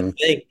trying to Mm-hmm.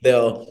 think,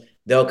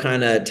 they'll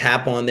kind of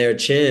tap on their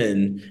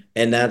chin,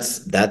 and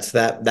that's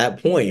that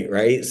point,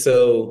 right?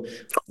 So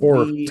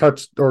Or we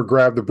touch or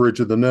grab the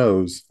bridge of the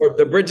nose. or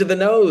the bridge of the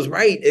nose,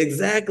 right?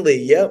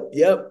 Exactly. Yep.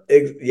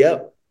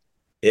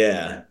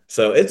 Yeah.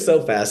 So it's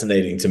so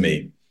fascinating to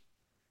me.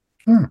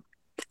 Hmm.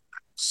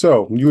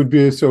 So you would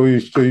be so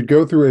you'd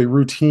go through a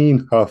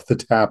routine of the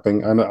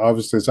tapping, and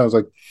obviously it sounds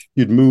like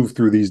you'd move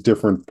through these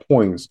different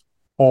points,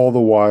 all the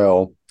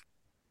while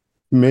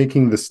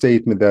making the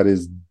statement that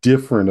is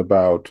different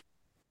about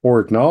or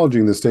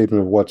acknowledging the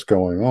statement of what's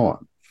going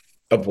on.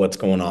 Of what's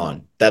going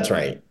on. That's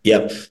right.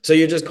 Yep. So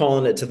you're just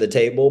calling it to the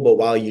table, but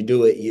while you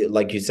do it,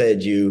 like you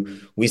said,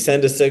 we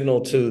send a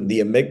signal to the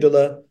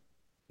amygdala,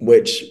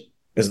 which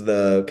is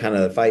the kind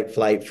of fight,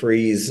 flight,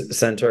 freeze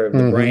center of the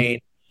Mm-hmm. brain.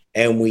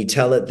 And we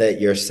tell it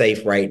that you're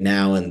safe right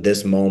now in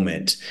this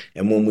moment.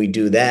 And when we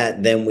do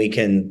that, then we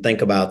can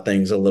think about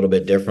things a little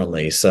bit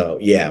differently. So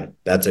yeah,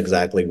 that's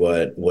exactly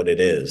what it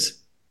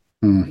is.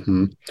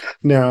 Mm-hmm.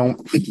 Now,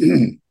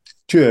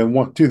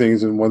 two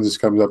things, and one just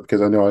comes up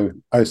because I know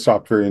I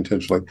stopped very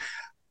intentionally.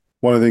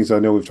 One of the things I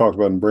know we've talked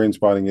about in brain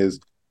spotting is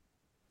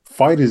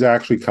fight is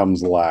actually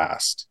comes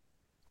last.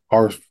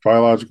 Our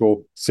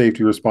biological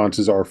safety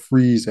responses are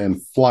freeze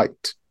and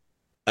flight,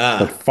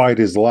 but Ah, fight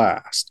is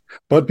last.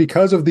 But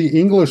because of the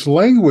English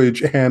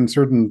language and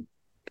certain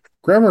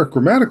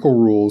grammatical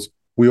rules,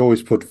 we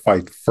always put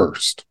fight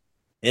first.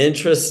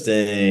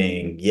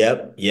 interesting.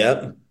 Yep.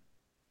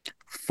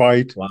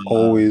 Fight Wow.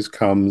 always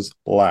comes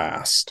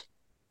last.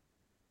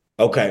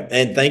 Okay,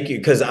 and thank you,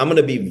 because I'm going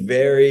to be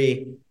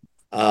very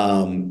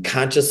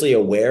consciously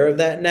aware of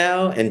that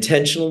now,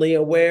 intentionally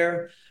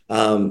aware.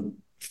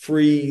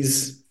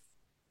 Freeze,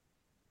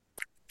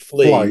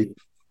 Flight. flee,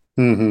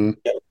 Mm-hmm.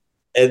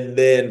 and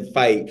then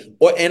fight.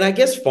 Or and I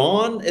guess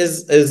fawn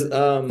is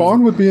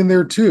Fawn would be in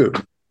there too,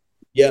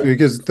 yep.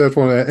 because that's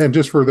one. And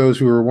just for those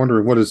who are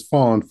wondering, what is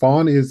fawn?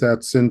 Fawn is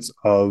that sense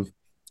of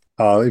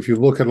if you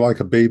look at like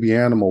a baby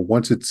animal,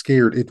 once it's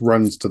scared, it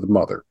runs to the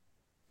mother.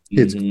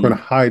 It's going to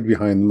Hmm. hide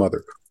behind the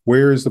mother.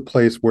 Where is the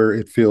place where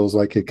it feels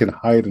like it can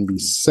hide and be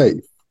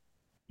safe,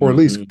 or at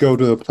least Hmm. go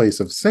to the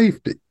place of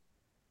safety?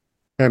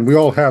 And we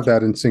all have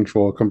that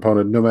instinctual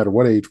component, no matter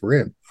what age we're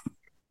in.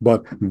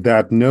 But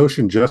that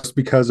notion, just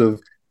because of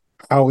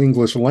how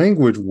English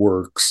language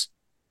works,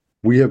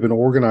 we have been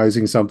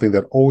organizing something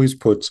that always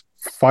puts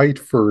fight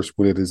first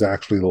when it is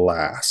actually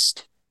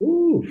last.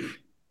 Ooh.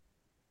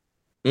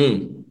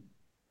 Mm.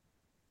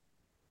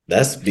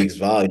 That speaks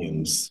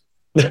volumes.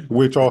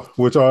 Which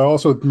I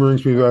also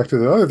brings me back to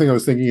the other thing I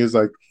was thinking is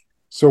like,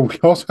 so we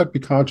also have to be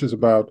conscious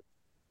about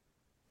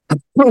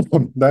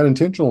that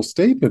intentional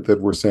statement that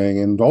we're saying,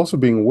 and also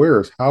being aware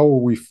of how are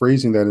we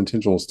phrasing that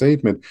intentional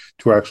statement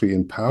to actually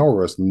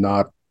empower us,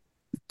 not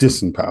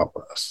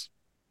disempower us.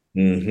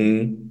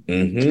 Hmm.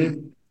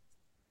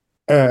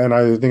 And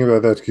I think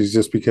about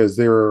that because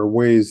there are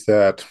ways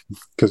that,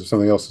 because of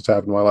something else that's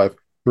happened in my life,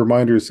 the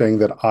reminder is saying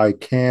that I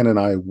can and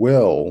I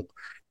will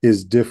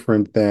is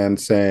different than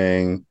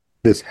saying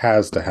this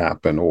has to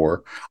happen,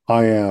 or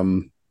I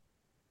am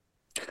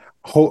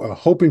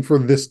hoping for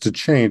this to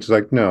change. It's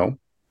like, no,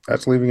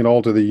 that's leaving it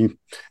all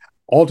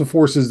to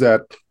forces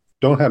that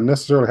don't have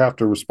necessarily have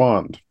to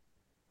respond.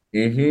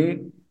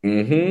 Hmm.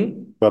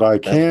 But I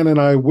That's can and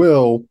I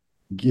will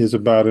is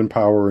about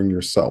empowering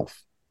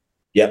yourself.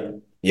 yep.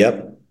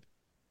 Yep.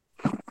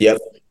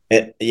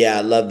 Yeah,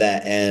 I love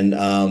that.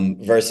 And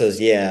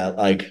versus, yeah,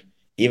 like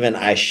even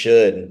I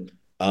should,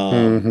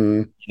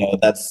 Mm-hmm.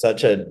 that's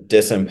such a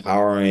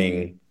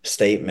disempowering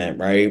statement,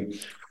 right?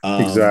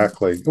 Um,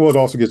 Exactly. Well, it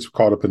also gets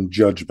caught up in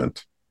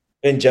judgment.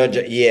 and judge,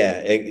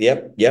 yeah,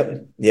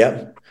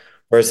 yep.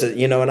 Versus,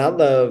 and I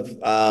love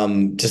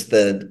just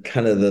the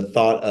kind of the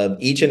thought of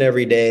each and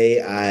every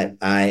day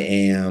I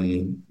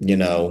am,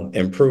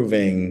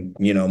 improving,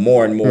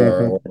 more and more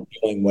Mm-hmm. or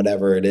doing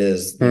whatever it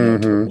is,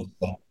 Mm-hmm.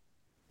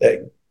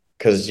 towards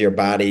because your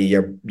body,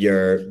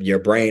 your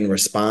brain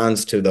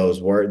responds to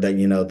those words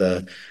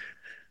that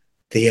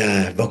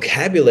the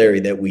vocabulary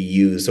that we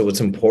use. So it's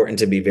important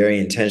to be very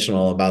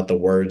intentional about the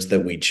words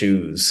that we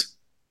choose.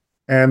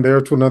 And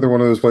there's another one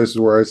of those places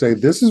where I say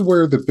this is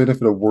where the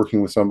benefit of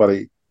working with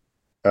somebody,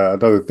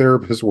 another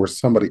therapist or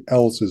somebody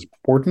else, is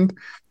important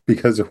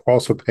because they're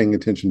also paying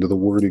attention to the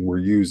wording we're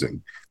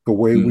using. The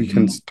way we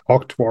can Hmm.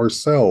 talk to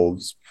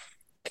ourselves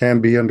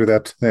can be under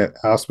that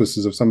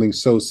auspices of something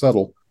so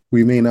subtle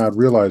we may not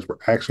realize we're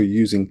actually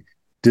using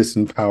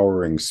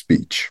disempowering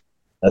speech.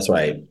 That's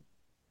right.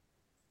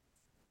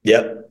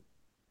 Yep.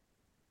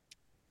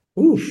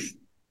 Oof.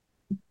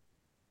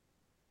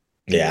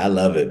 Yeah, I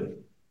love it.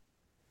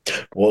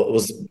 Well,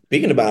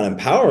 speaking about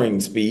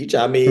empowering speech,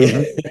 I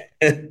mean,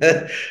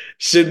 Hmm.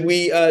 should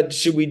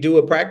we do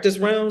a practice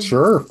round?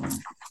 Sure,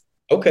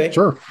 Okay.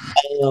 sure.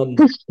 Um,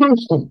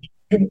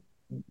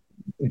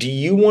 do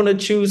you want to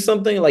choose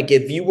something? Like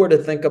if you were to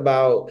think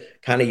about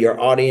kind of your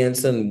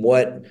audience and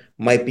what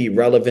might be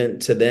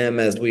relevant to them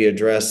as we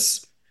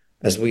address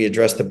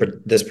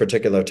this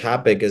particular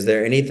topic, is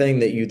there anything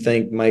that you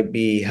think might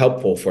be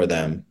helpful for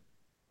them,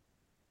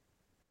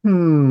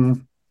 Hmm.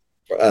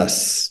 for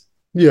us?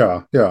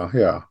 Yeah, yeah,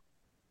 yeah.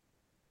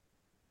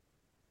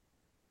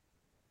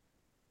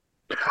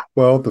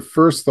 Well, the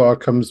first thought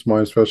comes to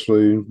mind,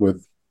 especially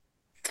with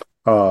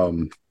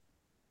um,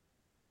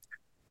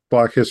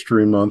 Black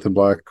History Month and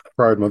Black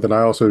Pride Month. And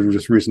I also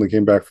just recently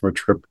came back from a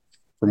trip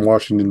from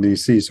Washington,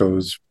 D.C., so I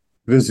was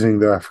visiting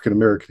the African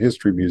American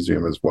History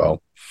Museum as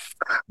well.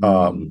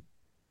 Mm,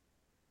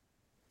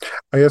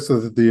 I guess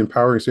the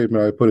empowering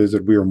statement I put is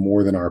that we are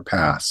more than our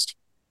past.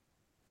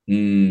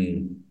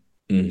 mm,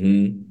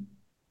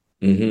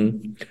 mm-hmm,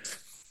 mm-hmm.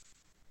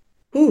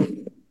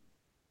 Whew.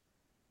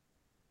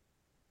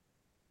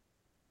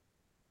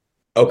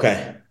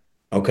 Okay.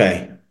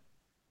 Okay.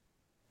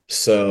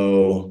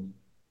 So,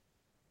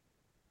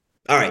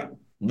 all right,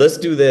 let's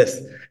do this.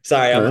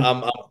 Sorry, All right.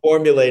 I'm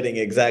formulating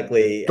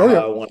exactly Oh, how yeah.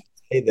 I want to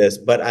say this,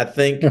 but I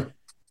think,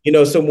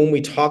 Yeah. so when we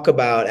talk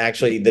about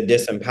actually the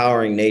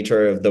disempowering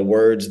nature of the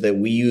words that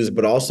we use,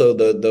 but also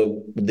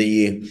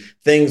the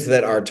things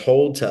that are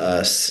told to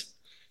us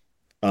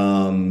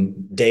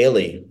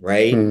daily,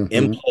 right? Mm-hmm.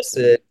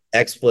 Implicit,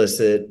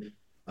 explicit,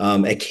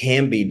 it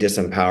can be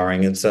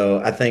disempowering. And so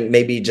I think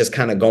maybe just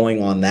kind of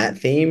going on that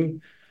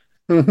theme.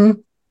 Mm-hmm.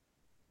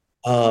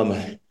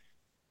 Um,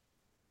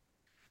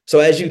 so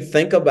as you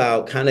think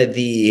about kind of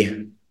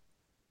the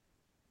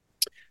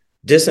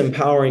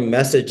disempowering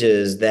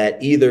messages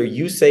that either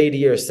you say to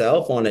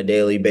yourself on a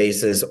daily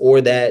basis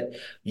or that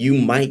you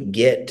might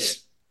get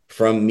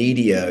from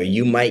media,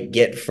 you might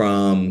get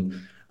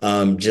from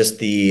just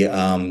the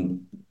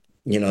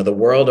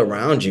world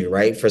around you,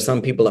 right? For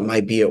some people, it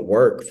might be at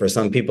work. For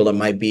some people, it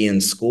might be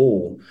in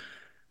school.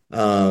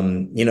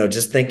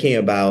 Just thinking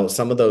about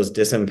some of those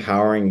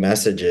disempowering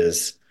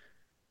messages.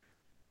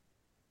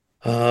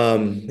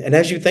 And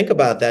as you think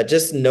about that,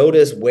 just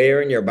notice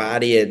where in your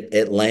body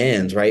it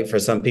lands, right? For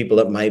some people,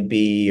 it might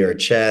be your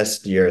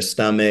chest, your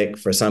stomach.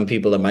 For some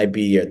people, it might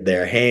be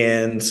their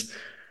hands.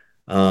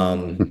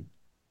 Um,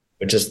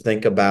 but just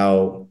think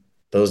about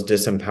those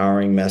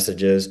disempowering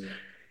messages.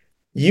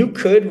 You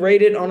could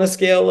rate it on a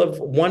scale of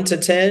 1 to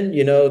 10,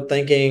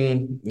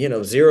 thinking,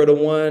 0 to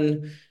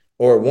 1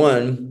 or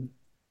one.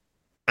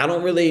 I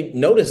don't really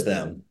notice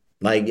them.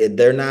 Like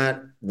they're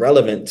not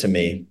relevant to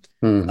me.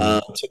 Mm-hmm.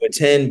 To a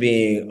 10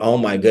 being, oh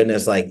my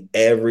goodness, like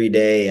every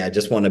day I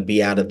just want to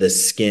be out of the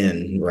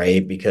skin,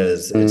 right?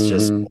 Because it's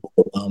just Mm-hmm.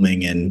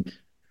 overwhelming and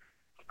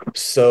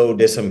so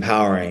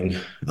disempowering.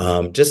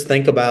 Just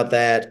think about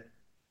that.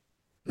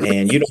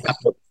 And you don't have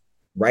to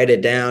write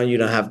it down. You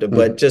don't have to, Mm-hmm.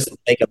 but just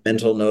make a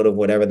mental note of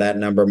whatever that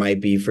number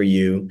might be for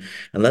you.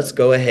 And let's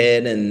go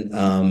ahead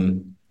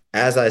and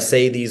as I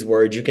say these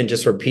words, you can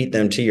just repeat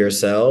them to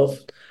yourself,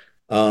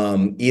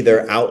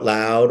 either out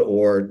loud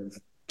or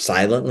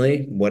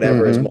silently,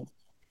 whatever is Mm-hmm. most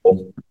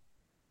helpful.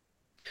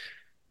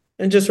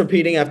 And just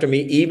repeating after me,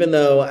 even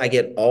though I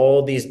get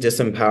all these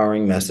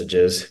disempowering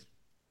messages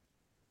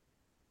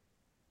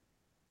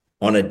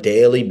on a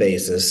daily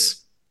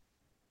basis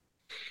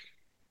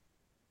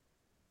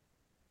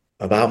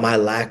about my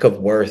lack of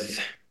worth,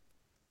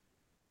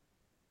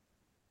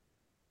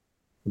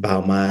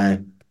 about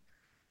my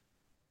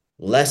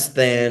less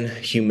than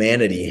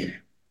humanity.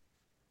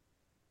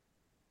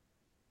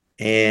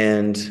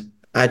 And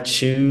I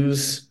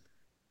choose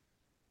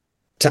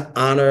to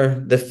honor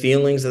the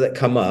feelings that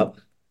come up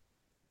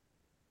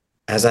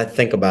as I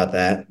think about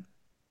that.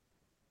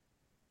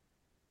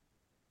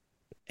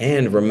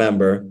 And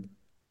remember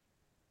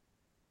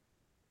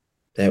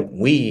that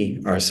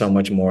we are so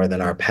much more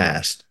than our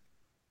past.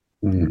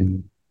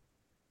 Mm-hmm.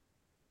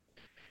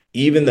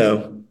 Even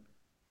though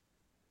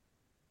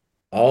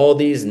all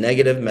these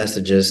negative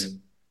messages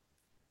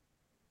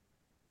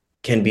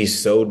can be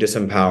so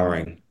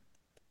disempowering,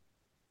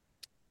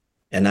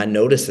 and I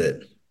notice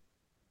it,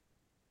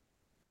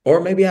 or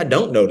maybe I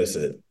don't notice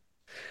it,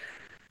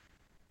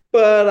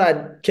 but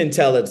I can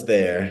tell it's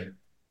there.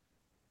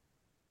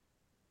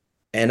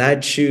 And I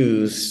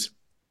choose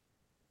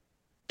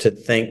to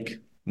think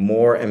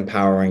more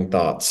empowering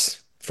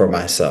thoughts for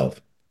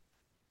myself.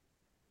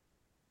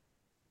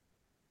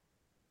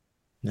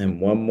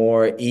 And one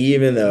more,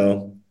 even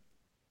though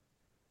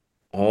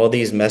all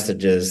these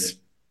messages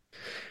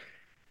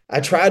I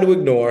try to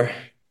ignore,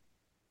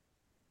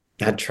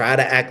 I try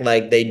to act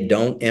like they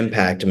don't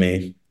impact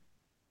me,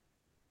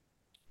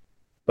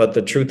 but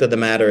the truth of the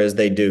matter is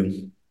they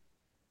do.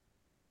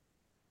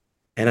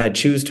 And I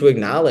choose to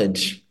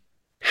acknowledge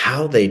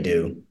how they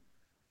do,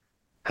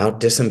 how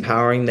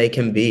disempowering they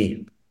can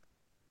be,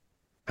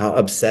 how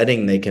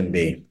upsetting they can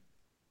be.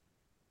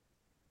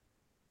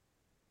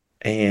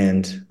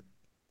 And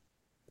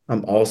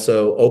I'm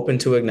also open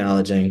to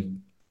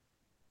acknowledging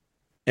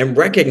and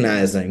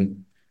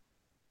recognizing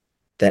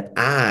that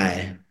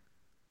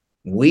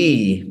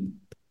we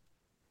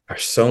are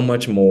so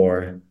much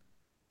more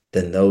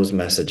than those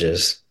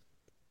messages.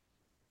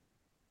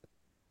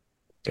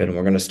 Good. And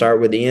we're going to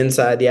start with the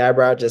inside the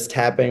eyebrow, just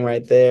tapping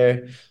right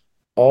there.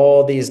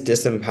 All these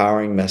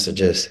disempowering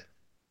messages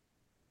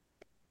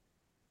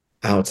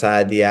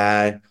outside the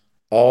eye,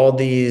 all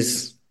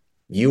these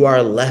you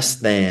are less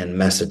than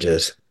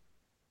messages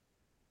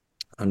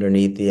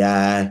underneath the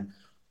eye,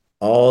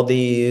 all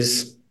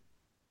these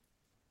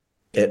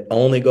it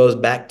only goes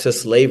back to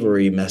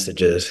slavery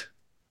messages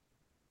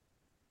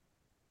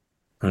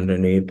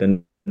underneath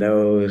the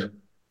nose.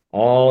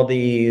 All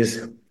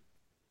these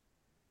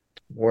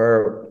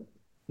were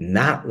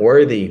not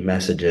worthy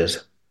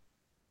messages.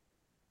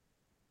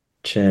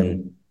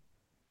 Chin.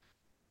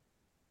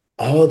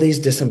 All these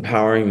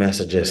disempowering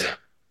messages.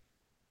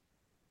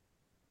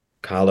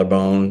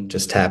 Collarbone,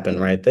 just tapping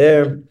right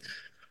there.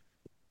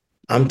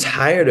 I'm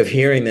tired of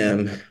hearing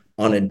them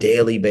on a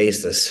daily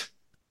basis.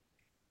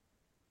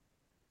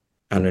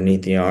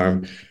 Underneath the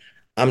arm.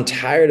 I'm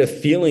tired of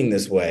feeling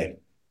this way.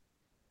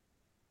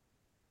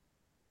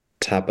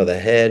 Top of the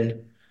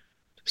head.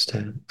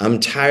 I'm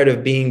tired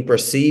of being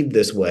perceived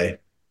this way.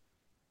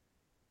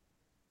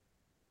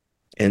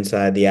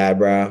 Inside the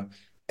eyebrow.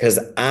 Because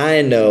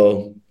I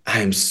know I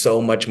am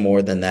so much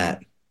more than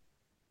that.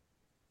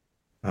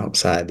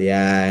 Outside the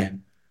eye.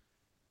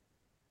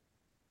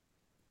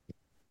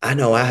 I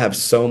know I have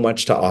so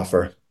much to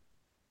offer.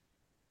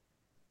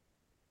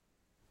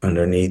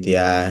 Underneath the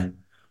eye.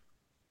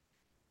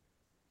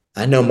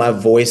 I know my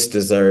voice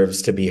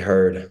deserves to be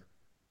heard.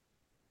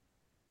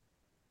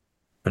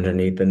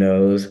 Underneath the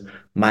nose.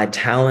 My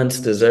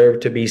talents deserve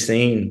to be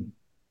seen.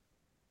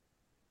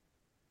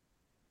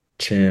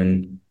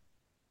 Chin.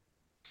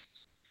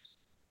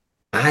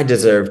 I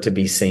deserve to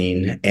be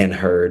seen and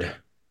heard.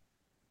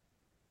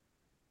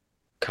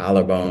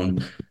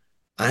 Collarbone.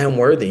 I am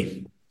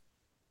worthy.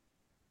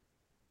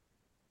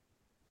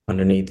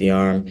 Underneath the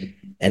arm.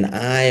 And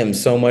I am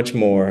so much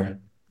more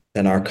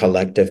than our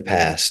collective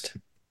past.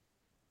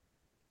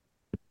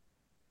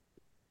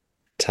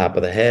 Top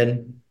of the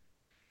head.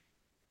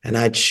 And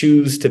I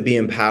choose to be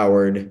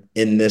empowered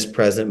in this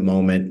present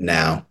moment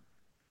now.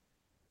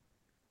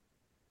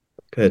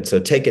 Good. So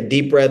take a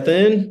deep breath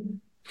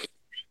in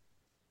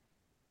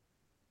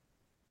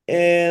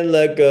and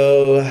let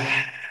go.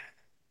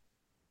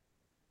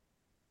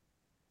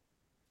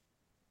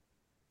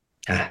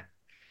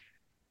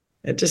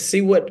 And just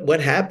see what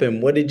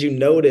happened. What did you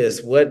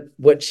notice?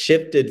 What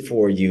shifted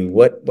for you?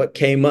 What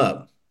came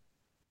up?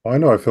 I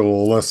know I feel a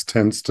little less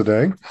tense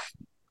today.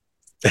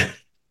 I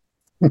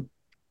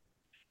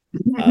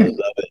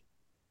love it.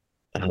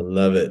 I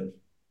love it.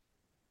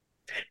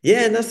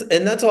 Yeah, and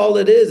that's all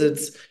it is.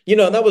 It's,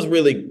 that was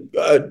really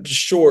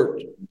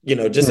short,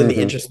 just in the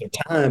Mm-hmm. interest of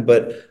time.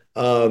 But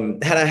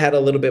had I had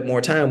a little bit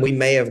more time, we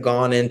may have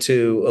gone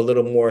into a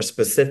little more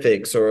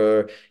specifics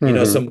or,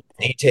 Mm-hmm. some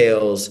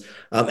details.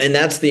 And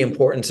that's the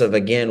importance of,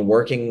 again,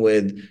 working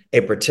with a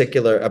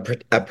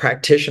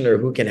practitioner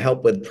who can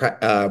help with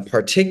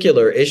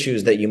particular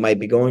issues that you might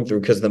be going through,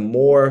 because the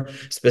more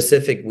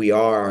specific we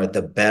are,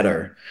 the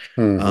better.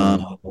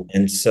 Mm-hmm.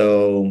 And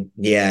so,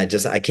 yeah,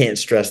 just I can't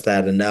stress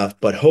that enough.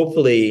 But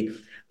hopefully,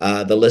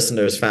 the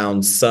listeners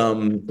found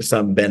some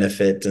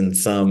benefit and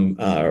some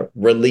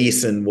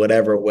release in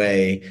whatever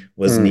way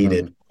was Mm-hmm.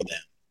 needed for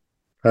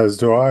them. As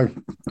do I.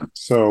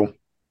 So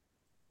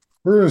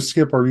we're going to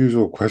skip our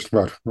usual question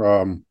about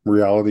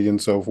reality and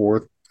so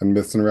forth and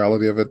myths and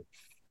reality of it.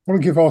 I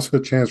want to give also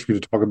a chance for you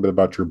to talk a bit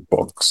about your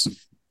books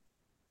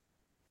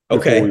before we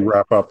Okay,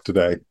 wrap up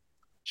today.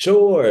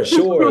 sure,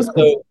 sure.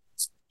 So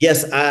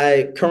yes,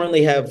 I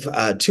currently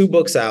have two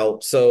books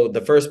out. So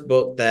the first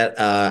book that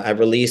I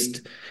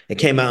released, it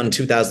came out in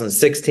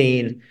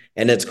 2016,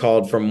 and it's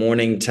called From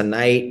Morning to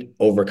Night,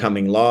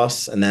 Overcoming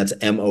Loss. And that's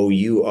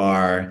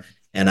Mourning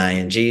to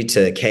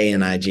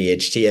Knight,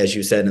 as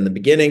you said in the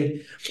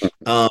beginning.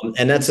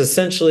 And that's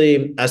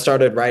essentially, I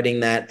started writing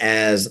that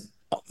as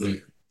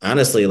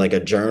honestly like a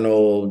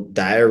journal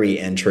diary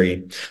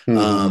entry. Mm-hmm.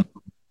 Um,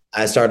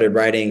 I started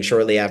writing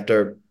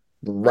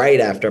right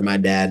after my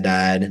dad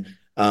died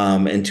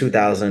in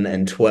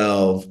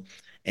 2012.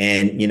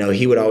 And,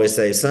 he would always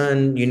say,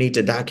 son, you need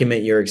to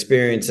document your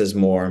experiences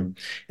more.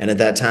 And at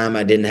that time,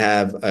 I didn't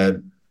have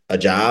a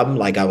job.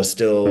 Like I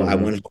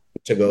Mm-hmm. went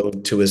to go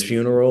to his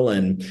funeral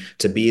and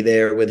to be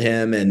there with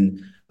him.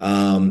 And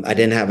I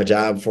didn't have a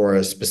job for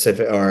a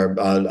specific or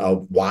a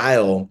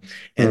while.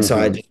 And so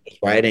I Mm-hmm. just was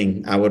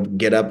writing. I would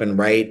get up and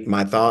write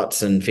my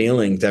thoughts and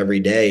feelings every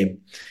day.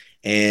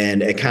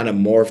 And it kind of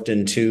morphed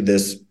into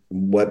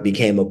what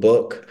became a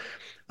book.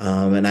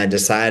 And I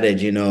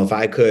decided, if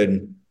I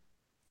could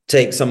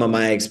take some of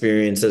my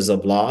experiences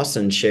of loss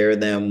and share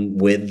them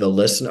with the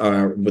listener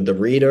or with the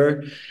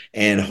reader,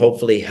 and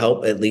hopefully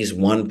help at least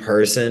one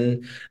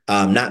person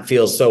not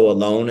feel so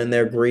alone in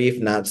their grief,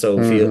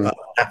 Mm-hmm.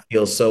 not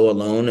feel so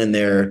alone in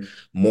their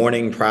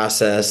mourning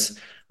process,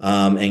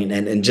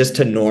 and just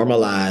to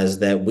normalize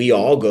that we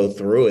all go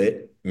through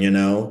it.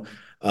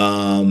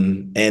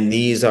 And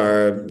these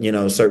are,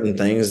 certain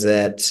things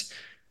that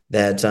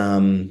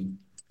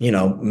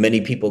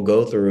many people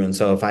go through. And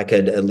so if I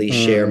could at least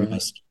share my Mm-hmm.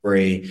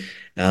 story,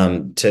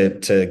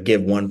 to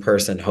give one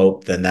person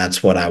hope, then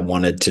that's what I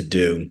wanted to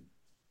do.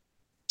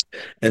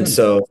 And Good.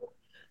 so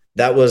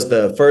that was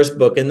the first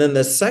book. And then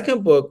the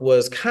second book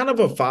was kind of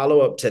a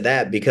follow-up to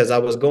that because I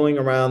was going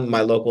around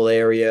my local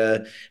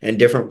area and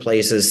different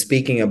places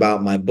speaking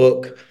about my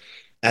book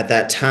at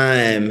that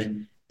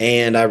time.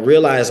 And I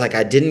realized like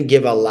I didn't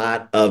give a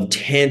lot of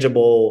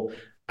tangible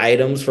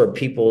items for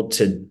people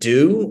to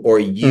do or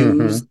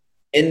use Mm-hmm.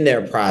 in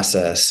their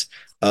process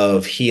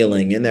of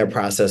healing, in their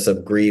process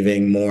of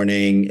grieving,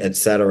 mourning,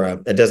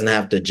 etc. It doesn't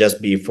have to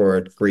just be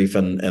for grief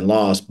and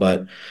loss,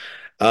 but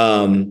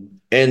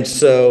and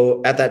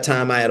so at that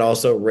time, I had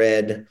also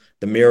read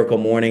The Miracle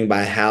Morning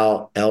by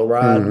Hal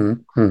Elrod.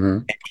 Mm-hmm. Mm-hmm.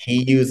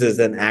 He uses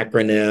an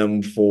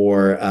acronym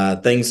for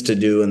things to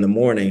do in the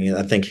morning.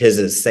 I think his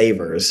is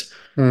SAVERS.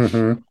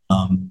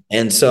 Mm-hmm.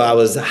 And so I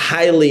was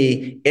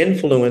highly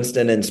influenced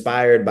and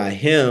inspired by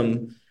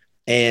him.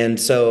 And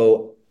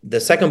so the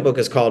second book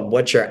is called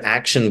What's Your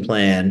Action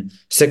Plan?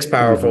 Six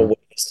Powerful Mm-hmm.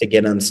 Ways to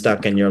Get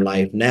Unstuck in Your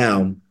Life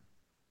Now.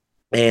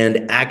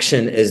 And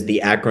action is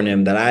the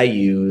acronym that I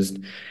used.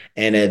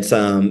 And it's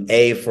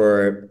A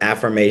for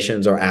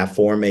affirmations or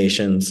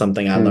affirmation,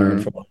 something I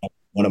learned Mm-hmm. from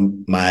one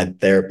of my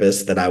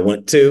therapists that I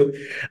went to.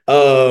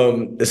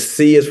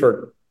 C is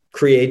for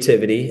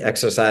creativity,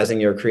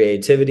 exercising your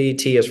creativity.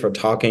 T is for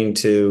talking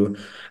to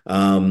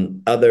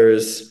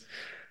others,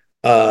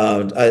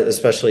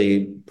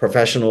 especially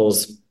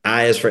professionals.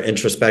 I is for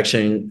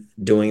introspection,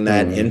 doing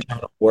that Mm-hmm.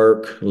 internal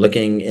work,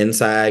 looking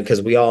inside,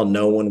 because we all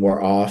know when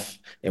we're off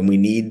and we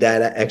need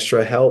that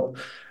extra help.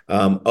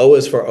 O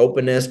is for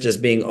openness,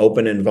 just being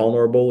open and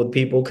vulnerable with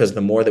people, because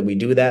the more that we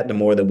do that, the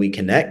more that we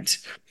connect.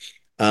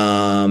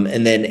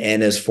 And then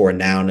N is for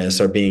nowness,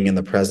 or being in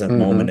the present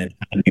moment, Mm-hmm. and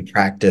how do we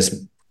practice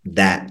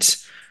that.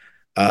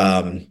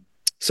 Um,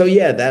 so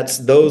yeah,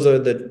 those are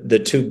the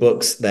two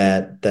books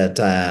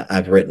that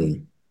I've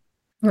written.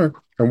 All right.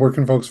 And where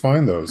can folks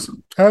find those?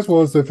 As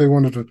well as if they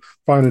wanted to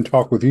find and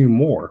talk with you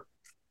more.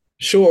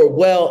 Sure.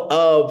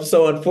 Well,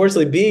 so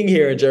unfortunately, being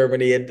here in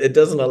Germany, it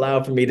doesn't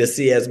allow for me to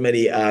see as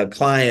many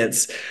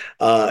clients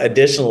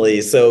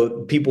additionally.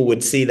 So people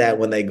would see that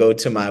when they go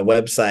to my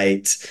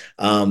website.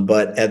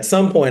 But at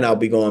some point, I'll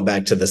be going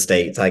back to the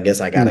States. I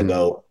guess I got to Mm-hmm.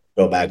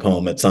 go back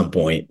home at some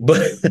point.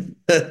 But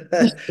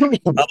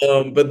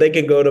they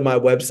can go to my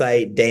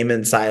website,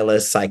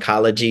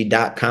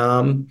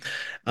 DamonSilasPsychology.com.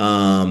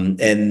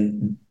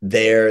 And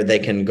there they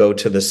can go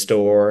to the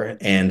store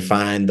and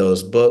find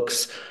those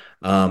books.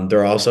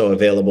 They're also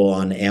available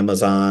on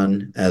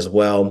Amazon as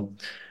well.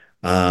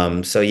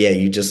 So yeah,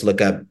 you just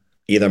look up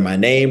either my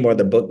name or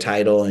the book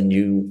title and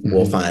you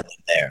will Mm-hmm. find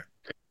them there.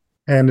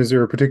 And is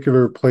there a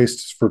particular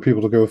place for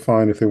people to go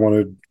find if they want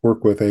to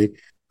work with a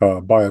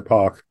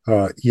BIPOC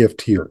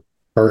EFT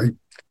or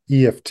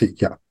EFT?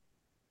 Yeah,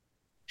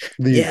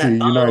 the Yeah.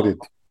 United.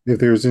 If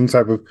there's any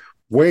type of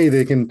way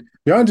they can,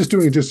 beyond just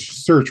doing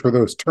just search for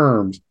those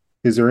terms,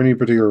 is there any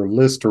particular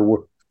list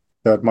or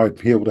that might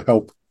be able to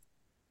help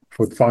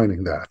with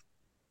finding that?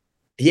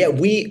 Yeah,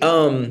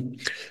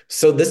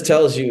 so this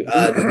tells you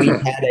we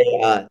had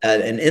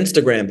an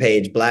Instagram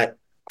page, Black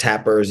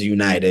Tappers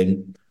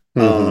United.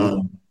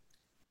 Mm-hmm.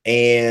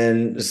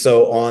 And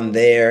so on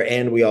there,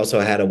 and we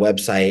also had a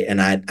website,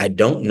 and I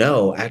don't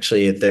know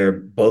actually if they're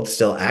both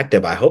still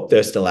active. I hope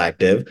they're still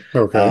active.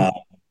 Okay. Uh,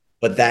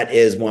 but that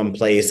is one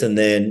place. And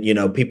then,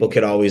 people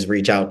could always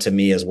reach out to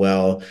me as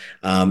well.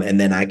 And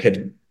then I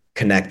could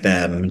connect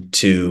them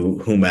to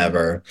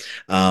whomever.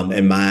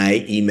 And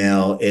my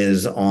email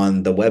is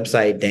on the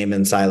website,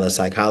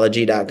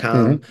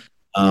 DamonSilasPsychology.com.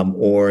 Mm-hmm.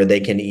 Or they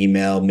can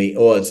email me,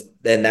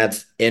 and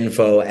that's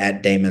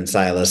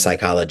Mm-hmm.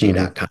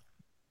 info@DamonSilasPsychology.com.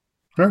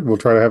 All right. We'll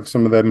try to have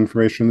some of that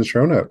information in the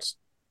show notes.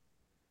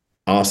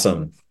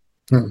 Awesome.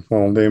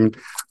 Well, Damon,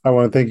 I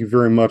want to thank you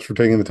very much for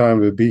taking the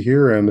time to be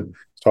here and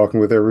talking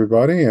with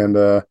everybody. And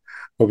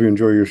hope you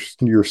enjoy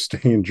your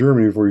stay in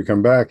Germany before you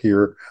come back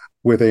here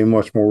with a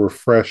much more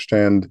refreshed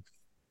and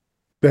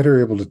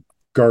better able to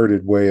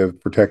guarded way of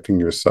protecting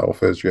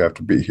yourself as you have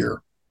to be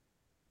here.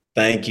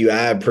 Thank you.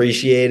 I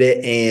appreciate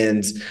it.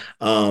 And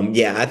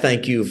yeah, I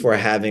thank you for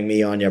having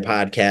me on your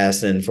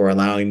podcast and for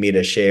allowing me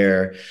to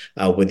share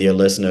with your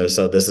listeners.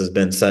 So this has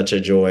been such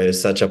a joy,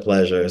 such a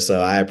pleasure.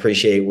 So I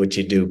appreciate what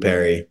you do,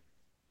 Perry.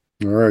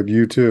 All right,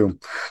 you too.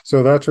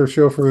 So that's our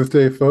show for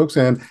today, folks.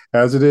 And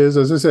as it is,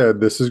 as I said,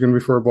 this is going to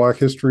be for Black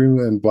History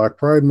and Black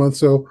Pride Month.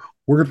 So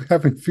we're going to be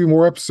having a few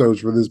more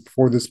episodes for this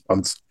before this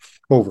month's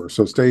over.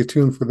 So stay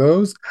tuned for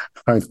those.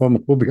 I know I'm a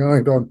little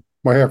behind on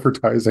my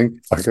advertising.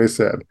 Like I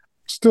said,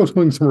 still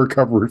doing some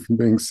recovery from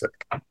being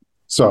sick.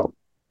 So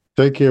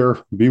take care,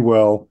 be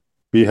well,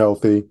 be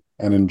healthy,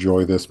 and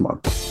enjoy this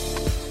month.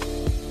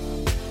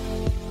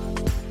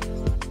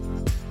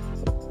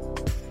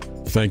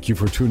 Thank you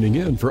for tuning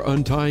in for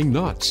Untying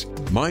Knots,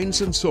 Minds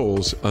and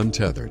Souls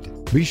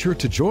Untethered. Be sure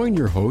to join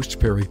your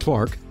host, Perry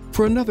Clark,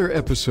 for another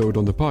episode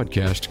on the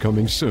podcast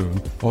coming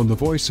soon on the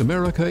Voice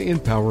America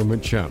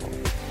Empowerment Channel.